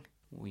bidding.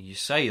 Well, you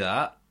say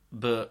that,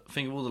 but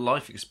think of all the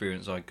life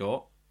experience I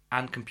got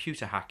and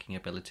computer hacking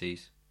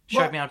abilities.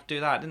 Showed me how to do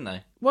that, didn't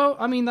they? Well,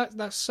 I mean,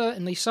 that's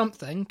certainly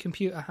something,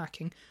 computer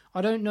hacking.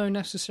 I don't know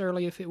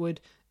necessarily if it would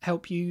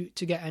help you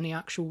to get any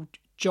actual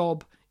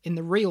job in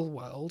the real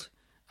world.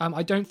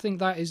 I don't think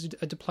that is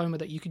a diploma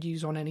that you could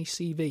use on any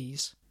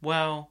CVs.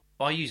 Well,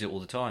 I use it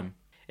all the time.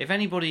 If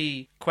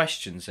anybody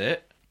questions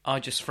it, I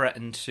just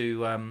threaten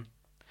to...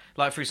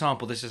 like, for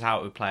example, this is how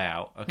it would play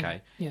out.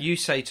 Okay. Yeah. You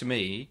say to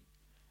me,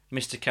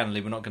 Mr.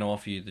 Kennelly, we're not going to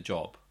offer you the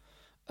job.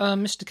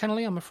 Mr.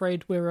 Kennelly, I'm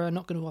afraid we're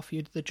not going to offer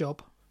you the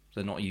job.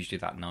 They're not usually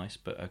that nice,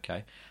 but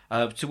okay.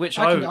 To which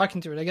I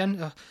can do it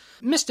again.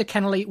 Mr.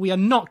 Kennelly, we are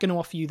not going to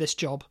offer you this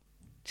job.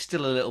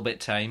 Still a little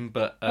bit tame,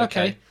 but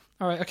okay.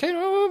 All right, okay,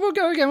 we'll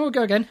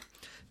go again.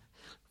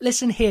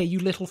 Listen here, you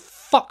little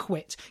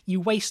fuckwit, you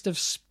waste of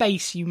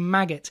space, you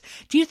maggot.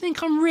 Do you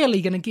think I'm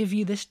really going to give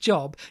you this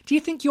job? Do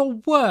you think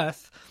you're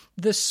worth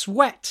the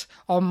sweat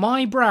on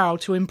my brow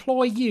to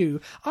employ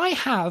you? I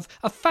have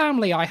a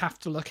family I have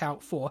to look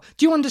out for.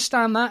 Do you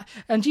understand that?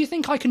 And do you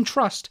think I can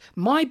trust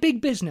my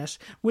big business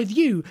with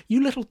you,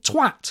 you little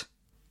twat?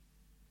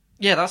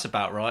 Yeah, that's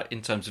about right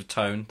in terms of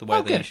tone, the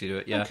way they usually do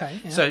it, yeah. Okay,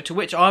 yeah. So to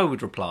which I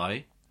would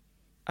reply,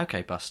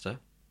 okay, Buster,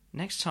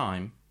 next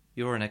time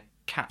you're in a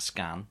CAT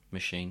scan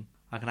machine,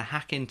 I'm going to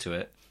hack into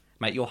it,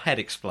 make your head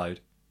explode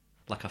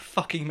like a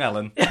fucking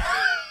melon.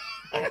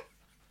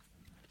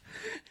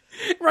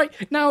 Right,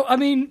 now, I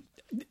mean,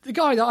 the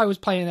guy that I was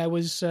playing there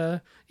was,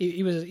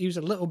 he was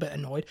a little bit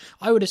annoyed.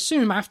 I would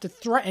assume after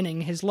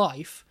threatening his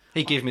life...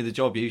 He gives me the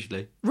job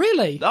usually.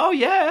 Really? Oh,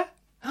 yeah.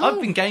 Oh.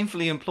 I've been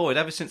gainfully employed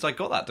ever since I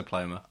got that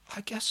diploma.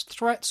 I guess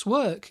threats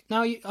work.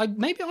 Now,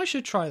 maybe I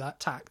should try that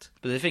tact.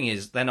 But the thing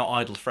is, they're not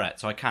idle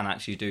threats, so I can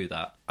actually do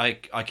that. I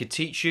could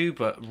teach you,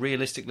 but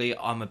realistically,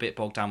 I'm a bit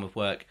bogged down with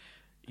work.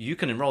 You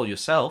can enrol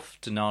yourself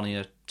to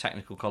Narnia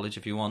Technical College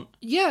if you want.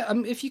 Yeah,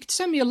 if you could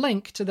send me a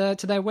link to their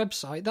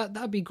website,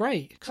 that'd be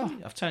great. Oh,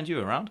 I've turned you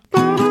around.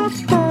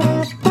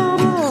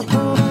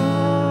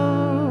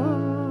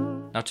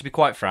 Now, to be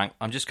quite frank,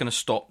 I'm just going to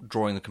stop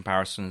drawing the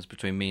comparisons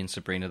between me and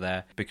Sabrina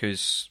there,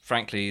 because,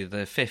 frankly,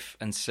 the 5th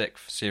and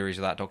 6th series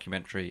of that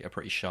documentary are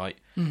pretty shite.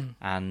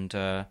 And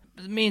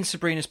me and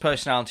Sabrina's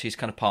personalities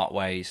kind of part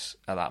ways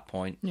at that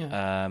point.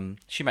 Yeah.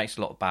 She makes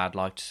a lot of bad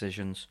life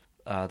decisions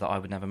that I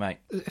would never make.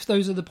 If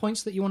those are the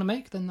points that you want to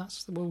make, then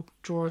we'll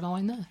draw a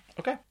line there.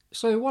 Okay.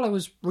 So while I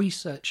was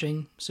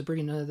researching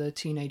Sabrina the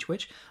Teenage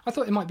Witch, I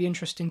thought it might be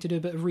interesting to do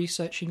a bit of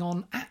researching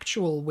on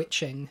actual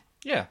witching.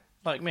 Yeah,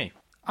 like me.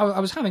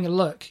 I was having a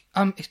look.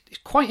 It's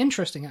quite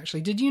interesting,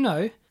 actually. Did you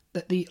know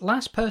that the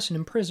last person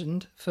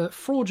imprisoned for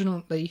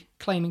fraudulently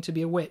claiming to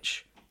be a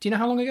witch, do you know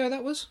how long ago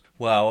that was?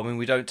 Well, I mean,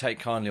 we don't take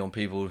kindly on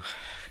people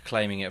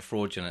claiming it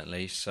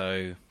fraudulently,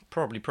 so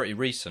probably pretty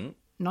recent.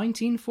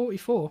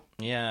 1944.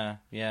 Yeah.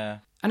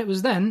 And it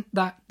was then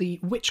that the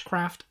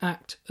Witchcraft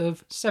Act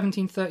of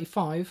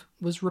 1735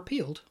 was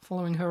repealed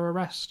following her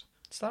arrest.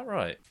 Is that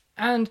right?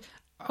 And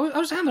I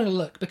was having a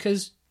look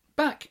because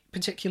back,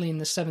 particularly in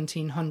the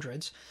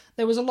 1700s,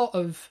 there was a lot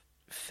of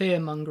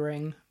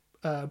fear-mongering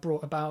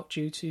brought about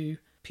due to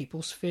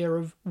people's fear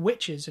of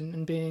witches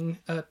and being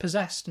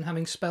possessed and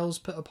having spells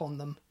put upon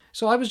them.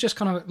 So I was just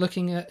kind of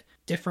looking at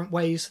different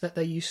ways that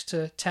they used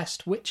to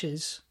test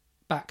witches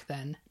back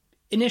then.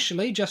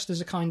 Initially, just as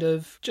a kind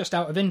of, just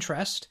out of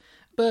interest,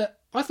 but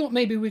I thought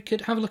maybe we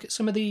could have a look at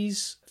some of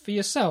these for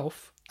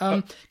yourself.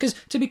 Because,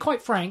 to be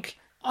quite frank,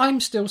 I'm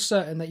still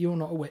certain that you're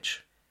not a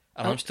witch.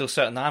 And I'm still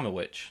certain that I'm a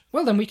witch.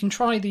 Well, then we can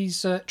try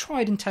these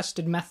tried and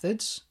tested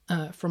methods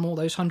from all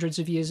those hundreds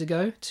of years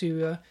ago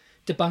to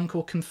debunk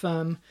or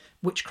confirm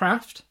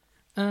witchcraft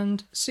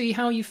and see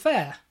how you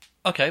fare.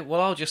 Okay, well,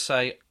 I'll just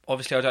say,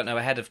 obviously I don't know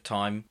ahead of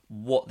time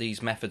what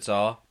these methods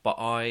are, but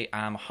I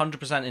am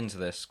 100% into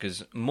this,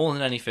 because more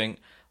than anything,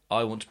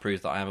 I want to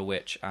prove that I am a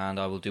witch, and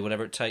I will do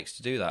whatever it takes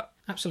to do that.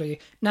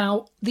 Absolutely.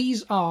 Now,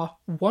 these are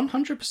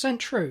 100%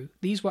 true.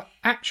 These were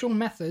actual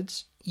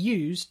methods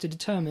used to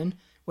determine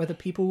whether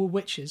people were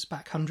witches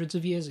back hundreds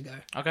of years ago.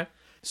 Okay.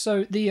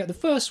 So the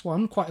first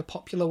one, quite a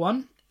popular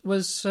one,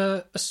 was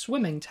a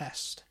swimming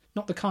test.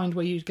 Not the kind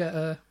where you'd get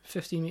a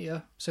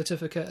 50-metre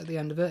certificate at the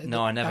end of it.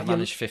 No, I never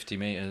managed 50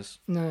 metres.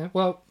 No,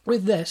 well,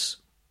 with this,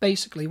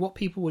 basically what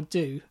people would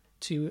do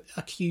to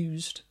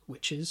accused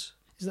witches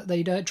is that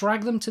they'd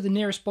drag them to the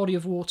nearest body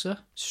of water,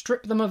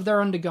 strip them of their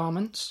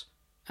undergarments,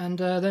 and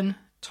then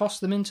toss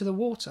them into the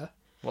water.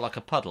 Well, like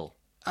a puddle?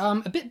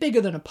 A bit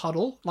bigger than a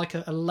puddle, like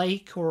a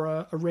lake or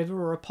a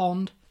river or a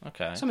pond.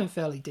 Okay. Something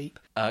fairly deep.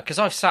 Because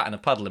I've sat in a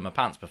puddle in my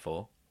pants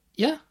before.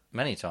 Yeah.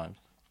 Many times.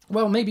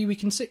 Well, maybe we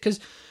can sit,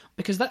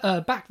 because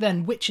back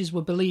then witches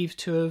were believed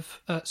to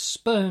have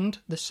spurned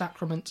the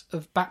sacrament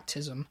of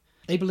baptism.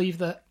 They believed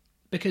that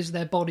because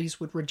their bodies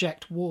would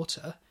reject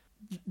water,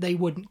 they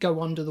wouldn't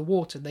go under the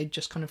water. They'd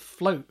just kind of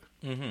float.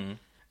 Mm-hmm.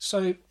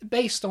 So,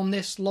 based on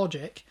this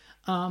logic,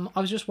 I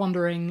was just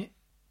wondering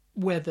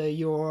whether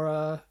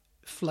you're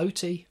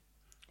floaty.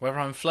 Whether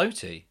I'm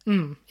floaty?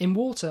 In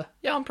water.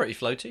 Yeah, I'm pretty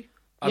floaty.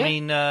 I Yeah?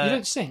 mean... you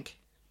don't sink?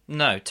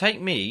 No,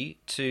 take me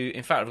to...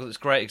 In fact, it's a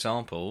great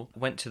example.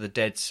 Went to the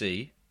Dead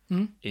Sea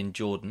in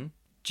Jordan,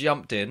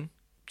 jumped in,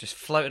 just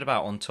floated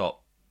about on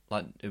top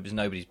like it was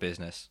nobody's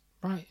business.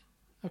 Right,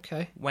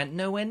 okay. Went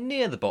nowhere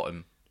near the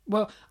bottom.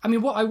 Well, I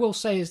mean, what I will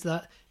say is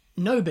that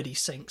nobody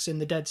sinks in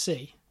the Dead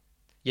Sea.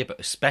 Yeah,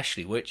 but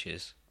especially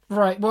witches.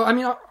 Right, well, I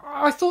mean,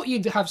 I thought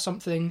you'd have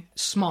something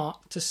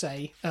smart to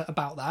say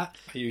about that.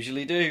 I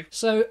usually do.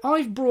 So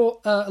I've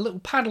brought a little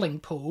paddling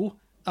pool.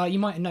 You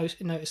might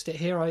have noticed it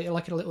here. I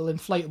like a little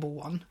inflatable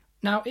one.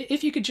 Now,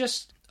 if you could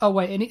just... Oh,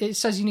 wait, and it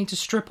says you need to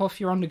strip off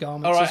your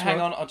undergarments. All right, as well.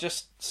 hang on. I'll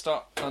just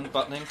start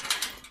unbuttoning.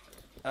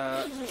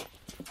 A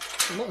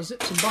lot of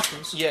zips and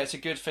buckles. Yeah, it's a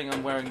good thing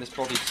I'm wearing this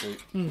bodysuit.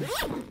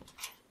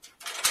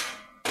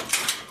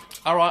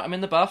 All right, I'm in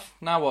the buff.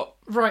 Now what?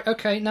 Right,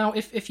 okay. Now,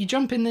 if you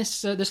jump in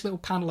this little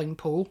paddling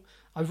pool,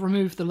 I've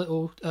removed the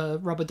little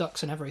rubber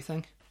ducks and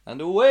everything.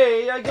 And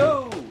away I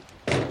go!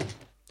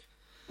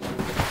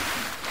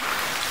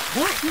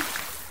 What?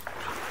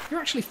 You're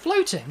actually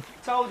floating?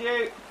 Told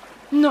you.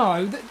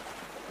 No.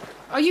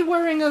 Are you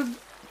wearing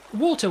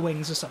water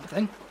wings or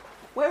something?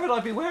 Where would I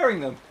be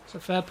wearing them? It's a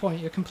fair point.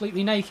 You're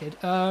completely naked.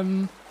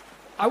 I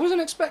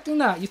wasn't expecting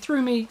that. You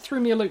threw me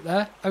a loop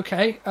there.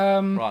 Okay. Right,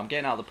 I'm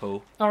getting out of the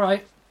pool. All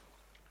right.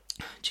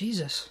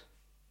 Jesus.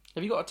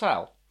 Have you got a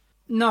towel?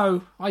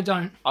 No, I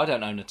don't. I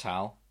don't own a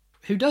towel.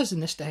 Who does in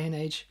this day and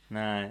age?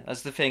 No,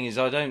 that's the thing is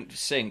I don't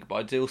sink, but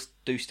I do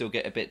still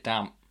get a bit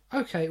damp.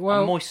 Okay,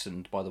 well... I'm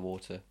moistened by the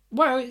water.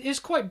 Well, it's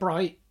quite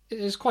bright. It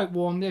is quite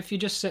warm. If you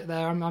just sit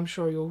there, I'm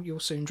sure you'll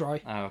soon dry.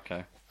 Oh,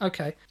 okay.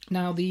 Okay.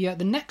 Now the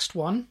next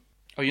one.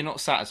 Oh, you're not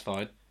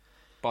satisfied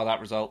by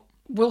that result?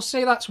 We'll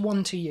say that's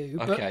one to you.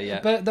 But, Okay, yeah.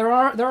 But there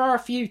are a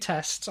few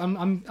tests. I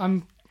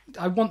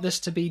want this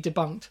to be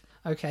debunked.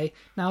 Okay.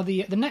 Now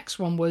the next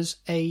one was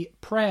a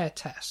prayer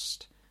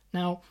test.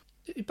 Now,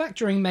 back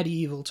during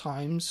medieval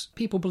times,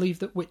 people believed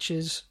that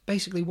witches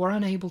basically were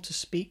unable to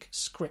speak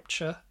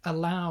scripture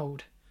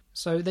aloud.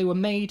 So they were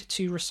made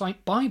to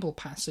recite Bible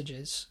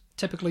passages,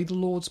 typically the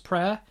Lord's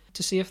Prayer,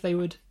 to see if they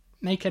would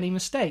make any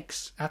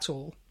mistakes at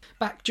all.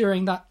 Back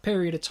during that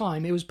period of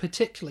time, it was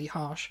particularly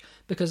harsh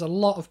because a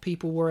lot of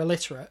people were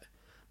illiterate.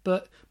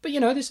 But you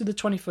know, this is the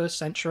 21st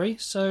century,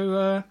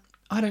 so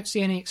I don't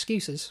see any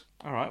excuses.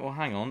 All right, well,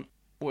 hang on.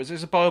 What, is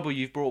this a Bible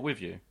you've brought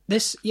with you?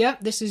 This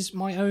is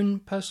my own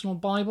personal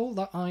Bible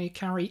that I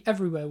carry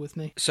everywhere with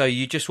me. So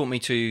you just want me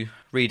to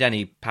read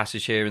any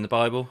passage here in the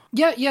Bible?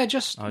 Yeah, I'll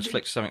just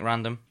flick to something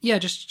random. Yeah,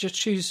 just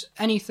choose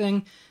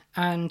anything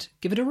and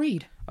give it a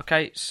read.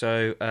 Okay,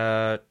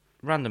 so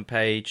random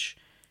page,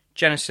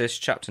 Genesis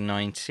chapter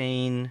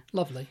 19.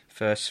 Lovely.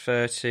 Verse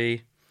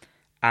 30.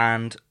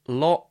 And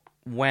Lot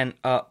went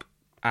up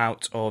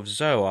out of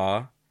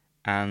Zoar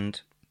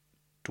and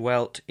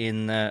dwelt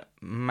in the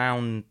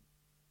mountain.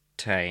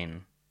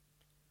 No.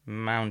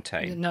 Dwelt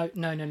in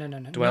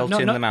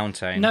the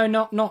mountain. No,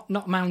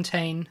 not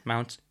mountain.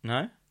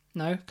 No?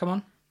 No,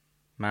 come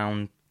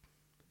on.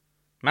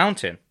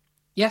 Mountain.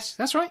 Yes,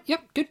 that's right.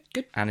 Yep, good.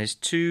 And his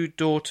 2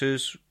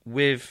 daughters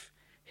with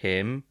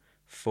him,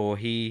 for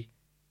he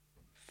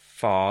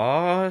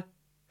far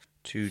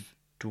to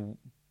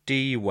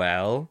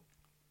dwell.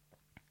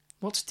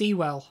 What's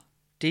dwell?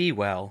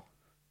 Dwell.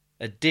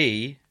 A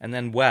D and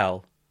then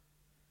well.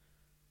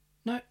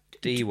 No.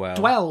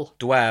 Dwell.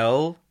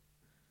 Dwell.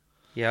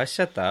 Yeah, I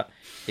said that.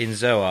 In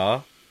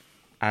Zoar.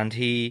 And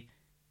he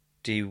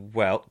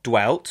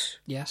dwelt.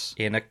 Yes.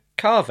 In a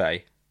cave.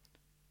 A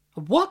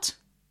what?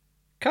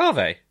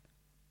 Cave.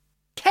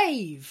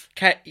 Cave.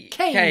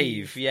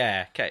 Cave.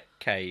 Yeah,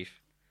 cave.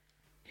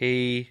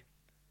 He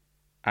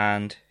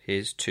and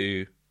his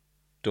 2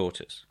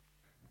 daughters.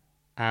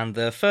 And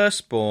the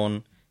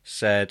firstborn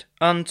said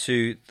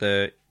unto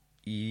the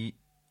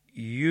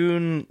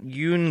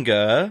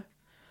younger,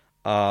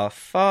 Our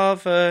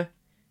father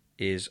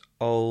is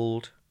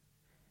old,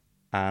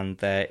 and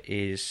there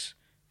is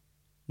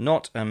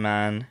not a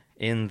man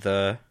in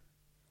the...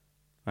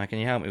 Can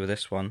you help me with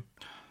this one?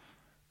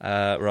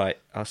 Right,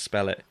 I'll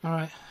spell it. All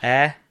right.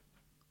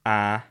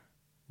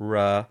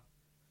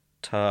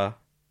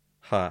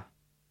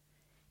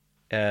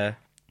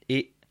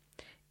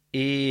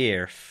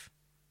 E-A-R-T-H.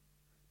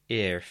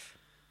 Earth.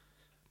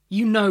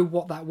 You know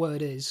what that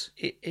word is.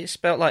 It's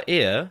spelled like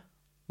ear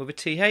with a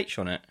TH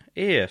on it.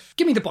 Earth.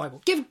 Give me the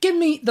Bible. Give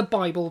me the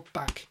Bible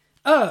back.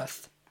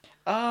 Earth.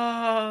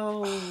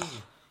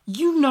 Oh.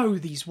 You know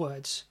these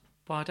words.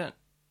 Well, I don't.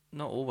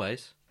 Not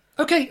always.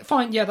 Okay,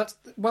 fine. Yeah, that's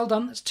well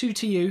done. That's 2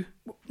 to you.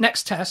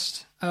 Next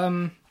test.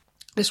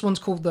 This one's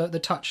called the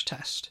touch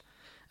test.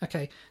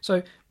 Okay,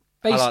 so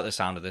I like the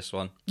sound of this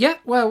one. yeah,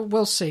 well,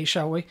 we'll see,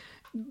 shall we?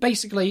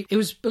 Basically, it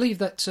was believed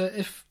that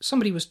if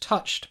somebody was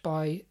touched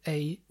by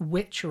a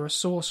witch or a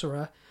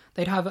sorcerer,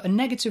 they'd have a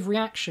negative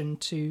reaction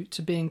to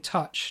being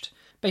touched.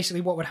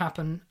 Basically, what would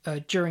happen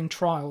during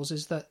trials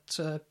is that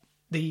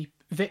the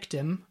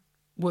victim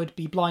would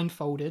be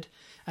blindfolded,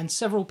 and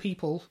several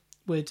people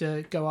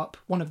would go up,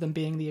 one of them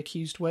being the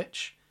accused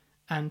witch,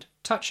 and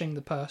touching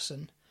the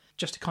person,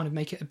 just to kind of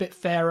make it a bit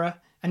fairer.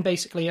 And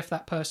basically, if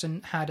that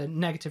person had a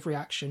negative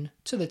reaction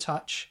to the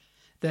touch,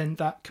 then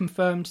that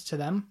confirmed to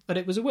them that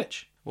it was a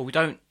witch. Well, we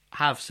don't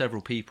have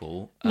several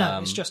people. No,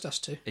 it's just us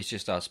two. It's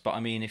just us. But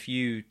I mean, if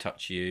you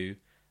touch you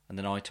and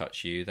then I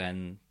touch you,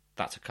 then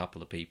that's a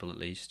couple of people at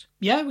least.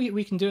 Yeah,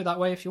 we can do it that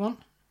way if you want.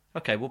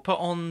 Okay, we'll put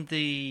on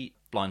the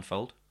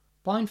blindfold.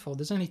 Blindfold,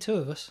 there's only 2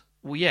 of us.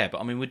 Well, yeah, but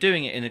I mean, we're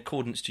doing it in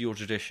accordance to your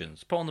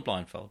traditions. Put on the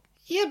blindfold.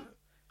 Yeah,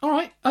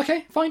 alright,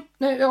 okay, fine.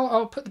 No,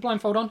 I'll put the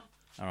blindfold on.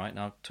 Alright,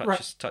 now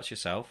touch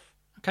yourself.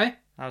 Okay.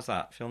 How's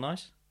that? Feel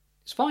nice?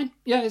 It's fine.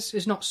 Yeah,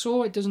 it's not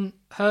sore, it doesn't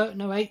hurt,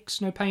 no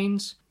aches, no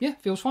pains. Yeah,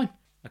 feels fine.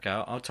 Okay,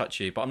 I'll touch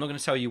you, but I'm not going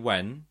to tell you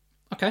when.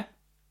 Okay.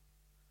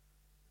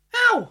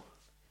 Ow!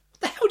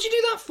 What the hell did you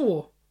do that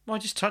for? Well, I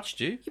just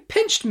touched you. You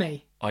pinched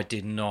me. I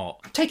did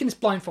not. I'm taking this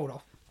blindfold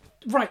off.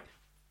 Right.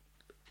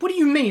 What do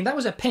you mean? That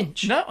was a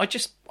pinch. No, I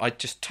just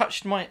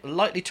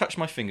lightly touched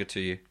my finger to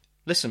you.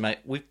 Listen, mate,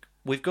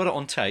 we've got it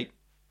on tape.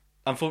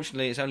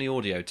 Unfortunately, it's only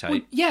audio tape.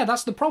 Well, yeah,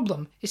 that's the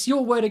problem. It's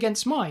your word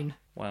against mine.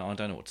 Well, I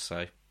don't know what to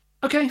say.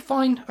 Okay,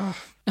 fine.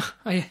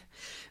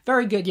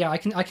 Very good. Yeah, I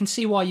can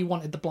see why you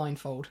wanted the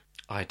blindfold.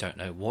 I don't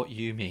know what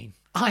you mean.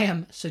 I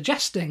am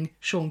suggesting,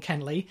 Sean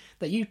Kenley,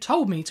 that you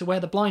told me to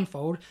wear the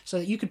blindfold so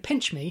that you could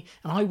pinch me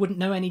and I wouldn't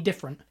know any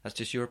different. That's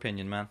just your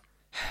opinion, man.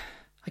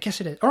 I guess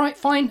it is. All right,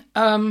 fine.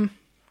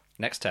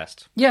 Next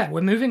test. Yeah,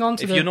 we're moving on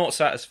to If you're not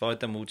satisfied,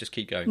 then we'll just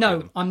keep going.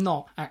 No, I'm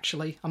not,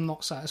 actually. I'm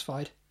not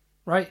satisfied.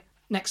 Right?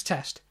 Next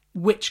test.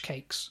 Witch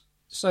cakes.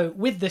 So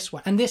with this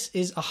one, and this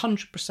is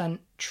 100%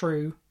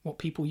 true, what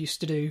people used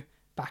to do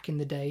back in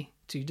the day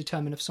to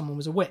determine if someone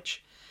was a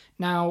witch.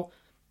 Now,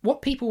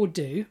 what people would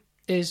do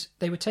is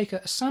they would take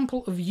a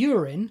sample of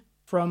urine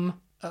from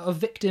a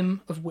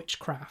victim of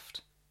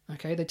witchcraft.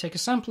 Okay, they'd take a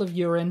sample of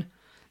urine,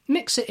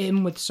 mix it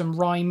in with some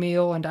rye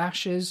meal and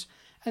ashes,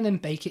 and then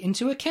bake it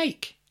into a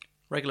cake.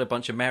 Regular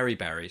bunch of Mary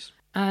berries.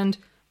 And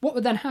what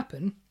would then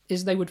happen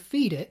is they would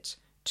feed it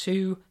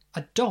to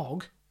a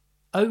dog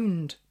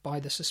owned by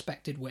the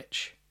suspected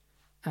witch.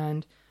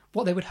 And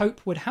what they would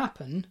hope would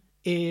happen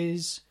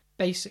is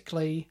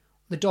basically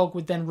the dog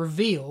would then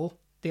reveal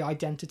the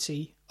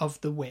identity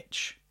of the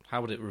witch. How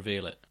would it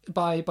reveal it?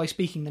 By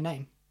speaking the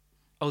name.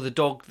 Oh, the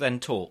dog then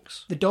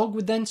talks? The dog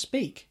would then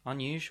speak.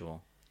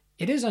 Unusual.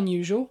 It is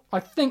unusual. I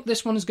think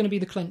this one is going to be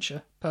the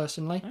clincher,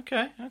 personally.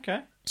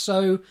 Okay.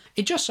 So,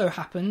 it just so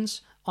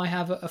happens I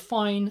have a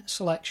fine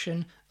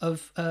selection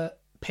of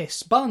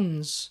piss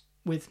buns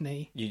with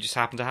me. You just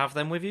happen to have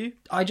them with you?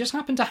 I just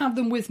happen to have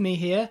them with me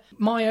here.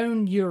 My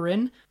own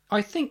urine.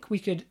 I think we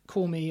could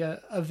call me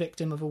a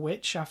victim of a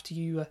witch after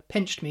you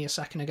pinched me a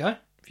second ago.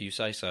 If you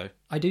say so.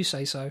 I do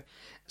say so.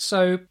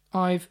 So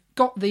I've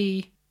got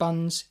the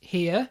buns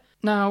here.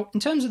 Now, in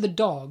terms of the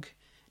dog,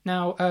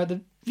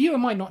 the viewer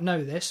might not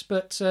know this,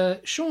 but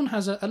Sean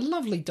has a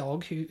lovely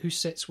dog who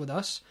sits with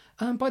us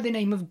by the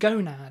name of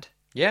Gonad.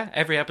 Yeah,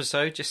 every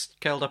episode just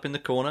curled up in the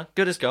corner.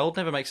 Good as gold,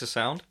 never makes a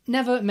sound.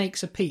 Never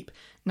makes a peep.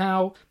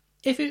 Now,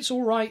 if it's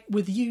all right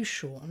with you,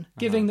 Sean,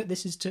 given that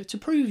this is to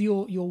prove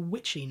your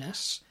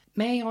witchiness,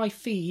 may I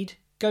feed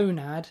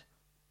Gonad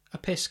a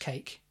piss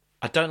cake?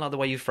 I don't like the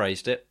way you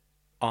phrased it.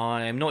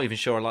 I'm not even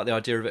sure I like the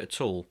idea of it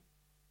at all.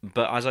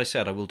 But as I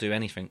said, I will do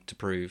anything to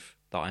prove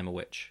that I'm a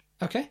witch.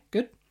 Okay,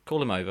 good.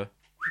 Call him over.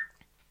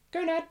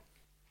 Gonad!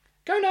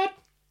 Gonad!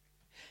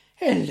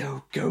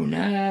 Hello,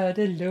 Gonad,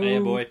 hello. Hey,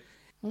 boy.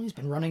 Well, he's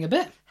been running a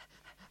bit.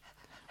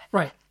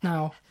 Right,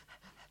 now,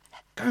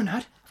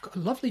 Gonad, I've got a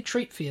lovely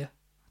treat for you,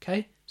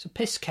 okay? It's a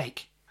piss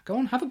cake. Go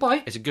on, have a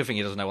bite. It's a good thing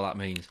he doesn't know what that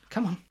means.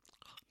 Come on.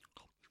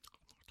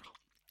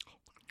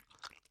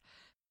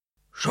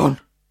 Sean!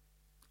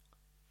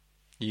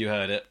 You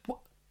heard it. What?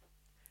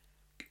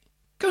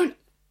 Gonad!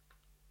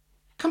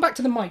 Come back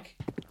to the mic.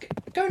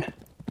 Gonad!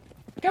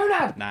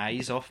 Gonad! Nah,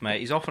 he's off,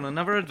 mate. He's off on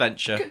another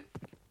adventure.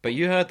 But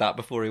you heard that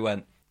before he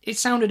went. It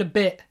sounded a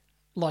bit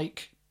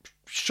like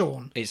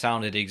Sean. It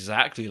sounded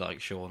exactly like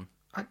Sean.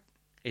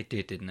 It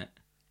did, didn't it?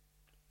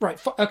 Right,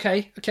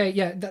 okay,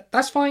 yeah,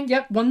 that's fine.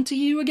 Yep, 1 to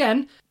you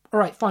again. All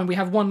right, fine, we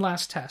have one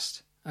last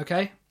test,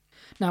 okay?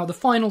 Now, the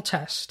final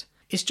test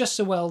is just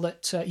so well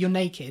that you're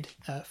naked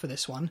for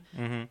this one.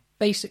 Mm-hmm.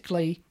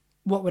 Basically,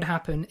 what would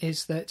happen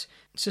is that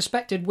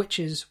suspected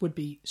witches would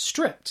be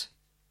stripped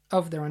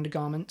of their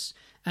undergarments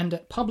and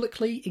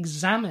publicly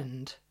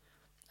examined,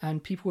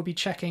 and people would be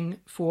checking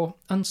for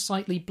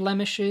unsightly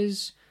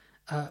blemishes,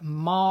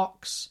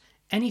 marks,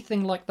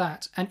 anything like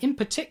that. And in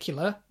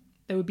particular,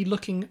 they would be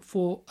looking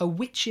for a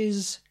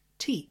witch's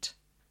teat.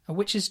 A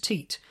witch's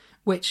teat,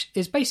 which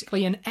is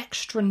basically an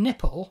extra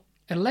nipple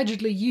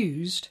allegedly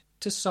used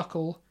to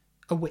suckle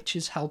a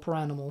witch's helper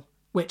animal,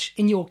 which,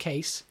 in your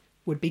case,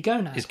 would be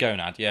gonad. Is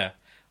gonad, yeah.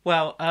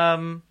 Well,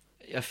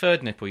 a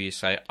third nipple, you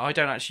say. I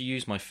don't actually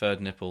use my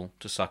third nipple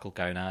to suckle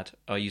gonad.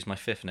 I use my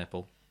fifth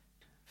nipple.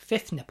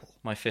 Fifth nipple?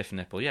 My fifth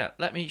nipple, yeah.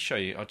 Let me show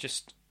you. I'll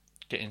just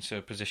get into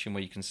a position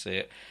where you can see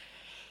it.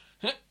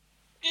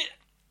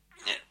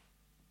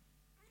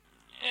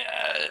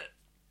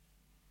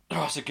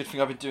 Oh, it's a good thing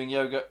I've been doing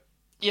yoga.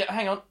 Yeah,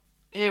 hang on.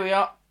 Here we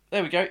are.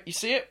 There we go. You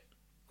see it?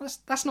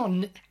 That's not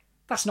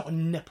a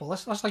nipple.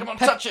 That's like come on,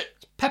 touch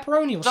it.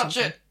 Pepperoni or touch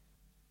something. Touch it.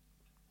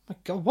 My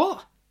God,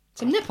 what?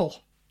 It's a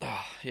nipple.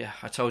 Oh, yeah,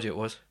 I told you it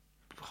was.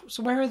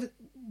 So where are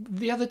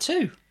the other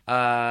two?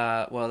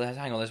 Well,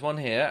 hang on. There's one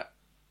here.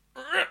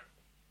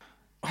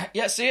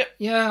 Yeah, see it?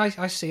 Yeah,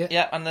 I see it.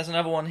 Yeah, and there's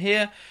another one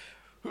here.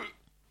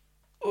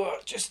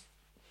 Just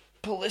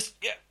pull this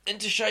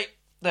into shape.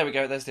 There we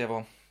go. There's the other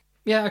one.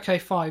 Yeah, okay,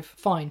 fine.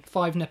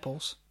 5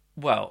 nipples.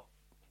 Well,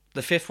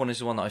 the fifth one is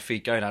the one that I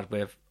feed gonad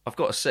with. I've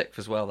got a sixth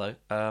as well, though.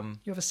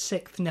 You have a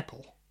 6th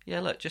nipple? Yeah,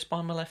 look, just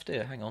behind my left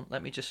ear. Hang on,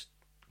 let me just...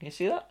 Can you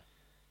see that?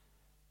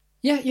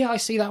 Yeah, I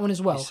see that one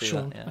as well,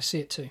 Sean. That, yeah. I see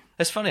it too.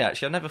 It's funny,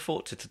 actually. I never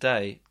thought to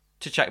today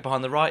to check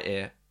behind the right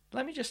ear.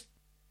 Let me just...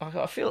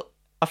 I feel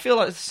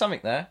like there's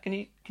something there. Can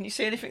you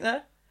see anything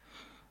there?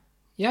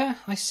 Yeah,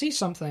 I see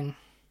something.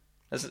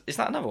 Is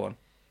that another one?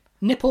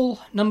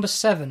 Nipple number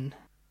 7.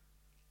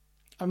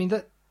 I mean,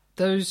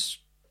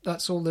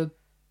 that's all the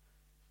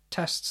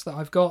tests that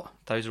I've got.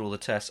 Those are all the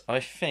tests. I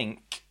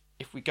think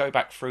if we go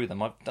back through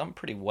them, I've done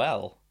pretty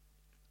well.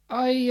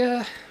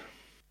 I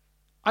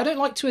don't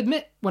like to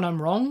admit when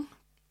I'm wrong,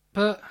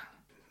 but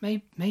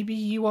maybe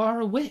you are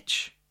a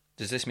witch.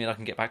 Does this mean I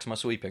can get back to my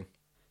sweeping?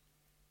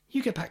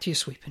 You get back to your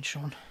sweeping,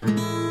 Sean.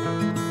 Alright,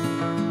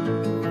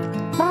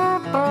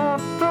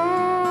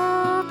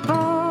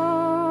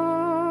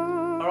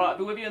 I'll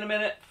be with you in a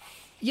minute.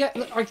 Yeah,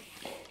 look,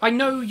 I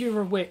know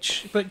you're a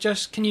witch, but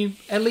just can you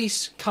at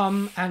least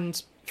come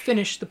and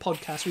finish the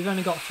podcast? We've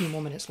only got a few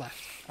more minutes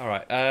left.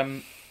 Alright,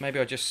 maybe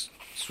I'll just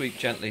sweep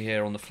gently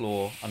here on the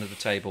floor under the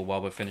table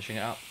while we're finishing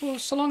it up. Well,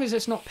 so long as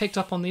it's not picked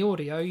up on the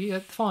audio, yeah,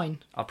 fine.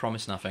 I'll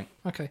promise nothing.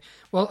 Okay.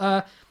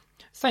 Well,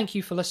 thank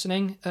you for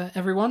listening,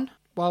 everyone,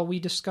 while we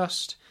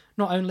discussed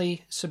not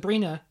only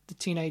Sabrina the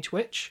Teenage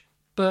Witch,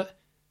 but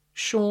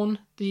Sean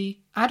the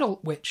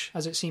Adult Witch,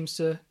 as it seems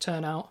to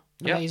turn out.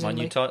 Yeah, my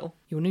new title.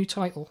 Your new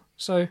title.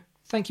 So,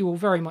 thank you all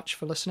very much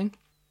for listening.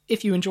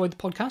 If you enjoyed the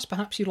podcast,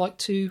 perhaps you'd like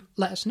to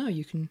let us know.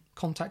 You can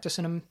contact us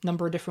in a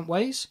number of different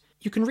ways.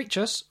 You can reach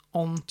us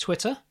on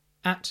Twitter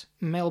at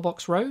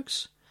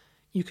mailboxrogues.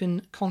 You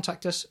can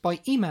contact us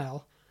by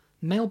email,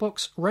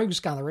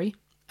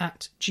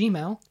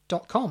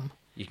 mailboxroguesgallery@gmail.com.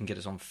 You can get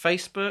us on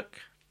Facebook,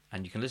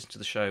 and you can listen to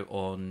the show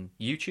on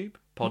YouTube,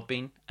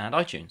 Podbean, and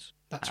iTunes.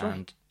 That's right.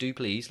 And do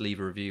please leave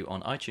a review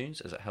on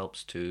iTunes, as it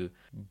helps to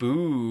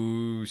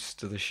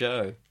boost the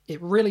show.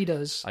 It really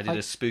does. I did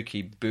a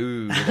spooky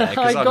boo there,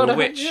 because I'm a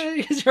witch. Yeah,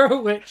 because you're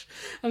a witch.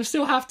 I'm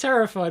still half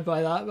terrified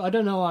by that. I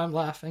don't know why I'm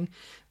laughing.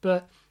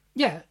 But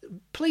yeah,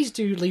 please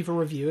do leave a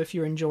review if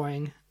you're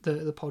enjoying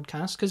the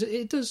podcast, because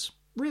it does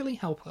really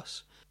help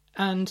us.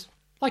 And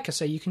like I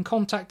say, you can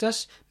contact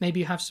us. Maybe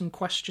you have some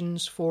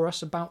questions for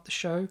us about the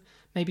show.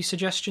 Maybe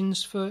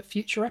suggestions for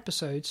future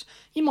episodes.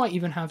 You might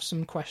even have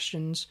some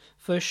questions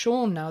for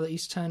Sean now that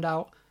he's turned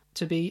out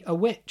to be a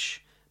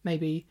witch.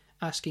 Maybe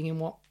asking him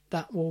what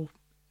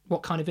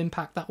kind of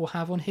impact that will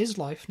have on his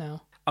life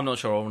now. I'm not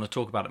sure I want to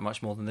talk about it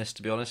much more than this,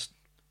 to be honest.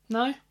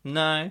 No?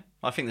 No.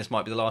 I think this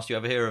might be the last you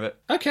ever hear of it.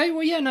 Okay,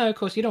 well, yeah, no, of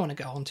course, you don't want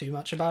to go on too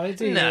much about it,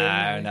 do you?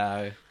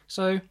 No.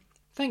 So,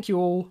 thank you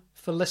all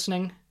for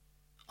listening.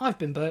 I've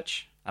been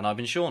Burch. And I've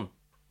been Sean.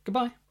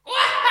 Goodbye.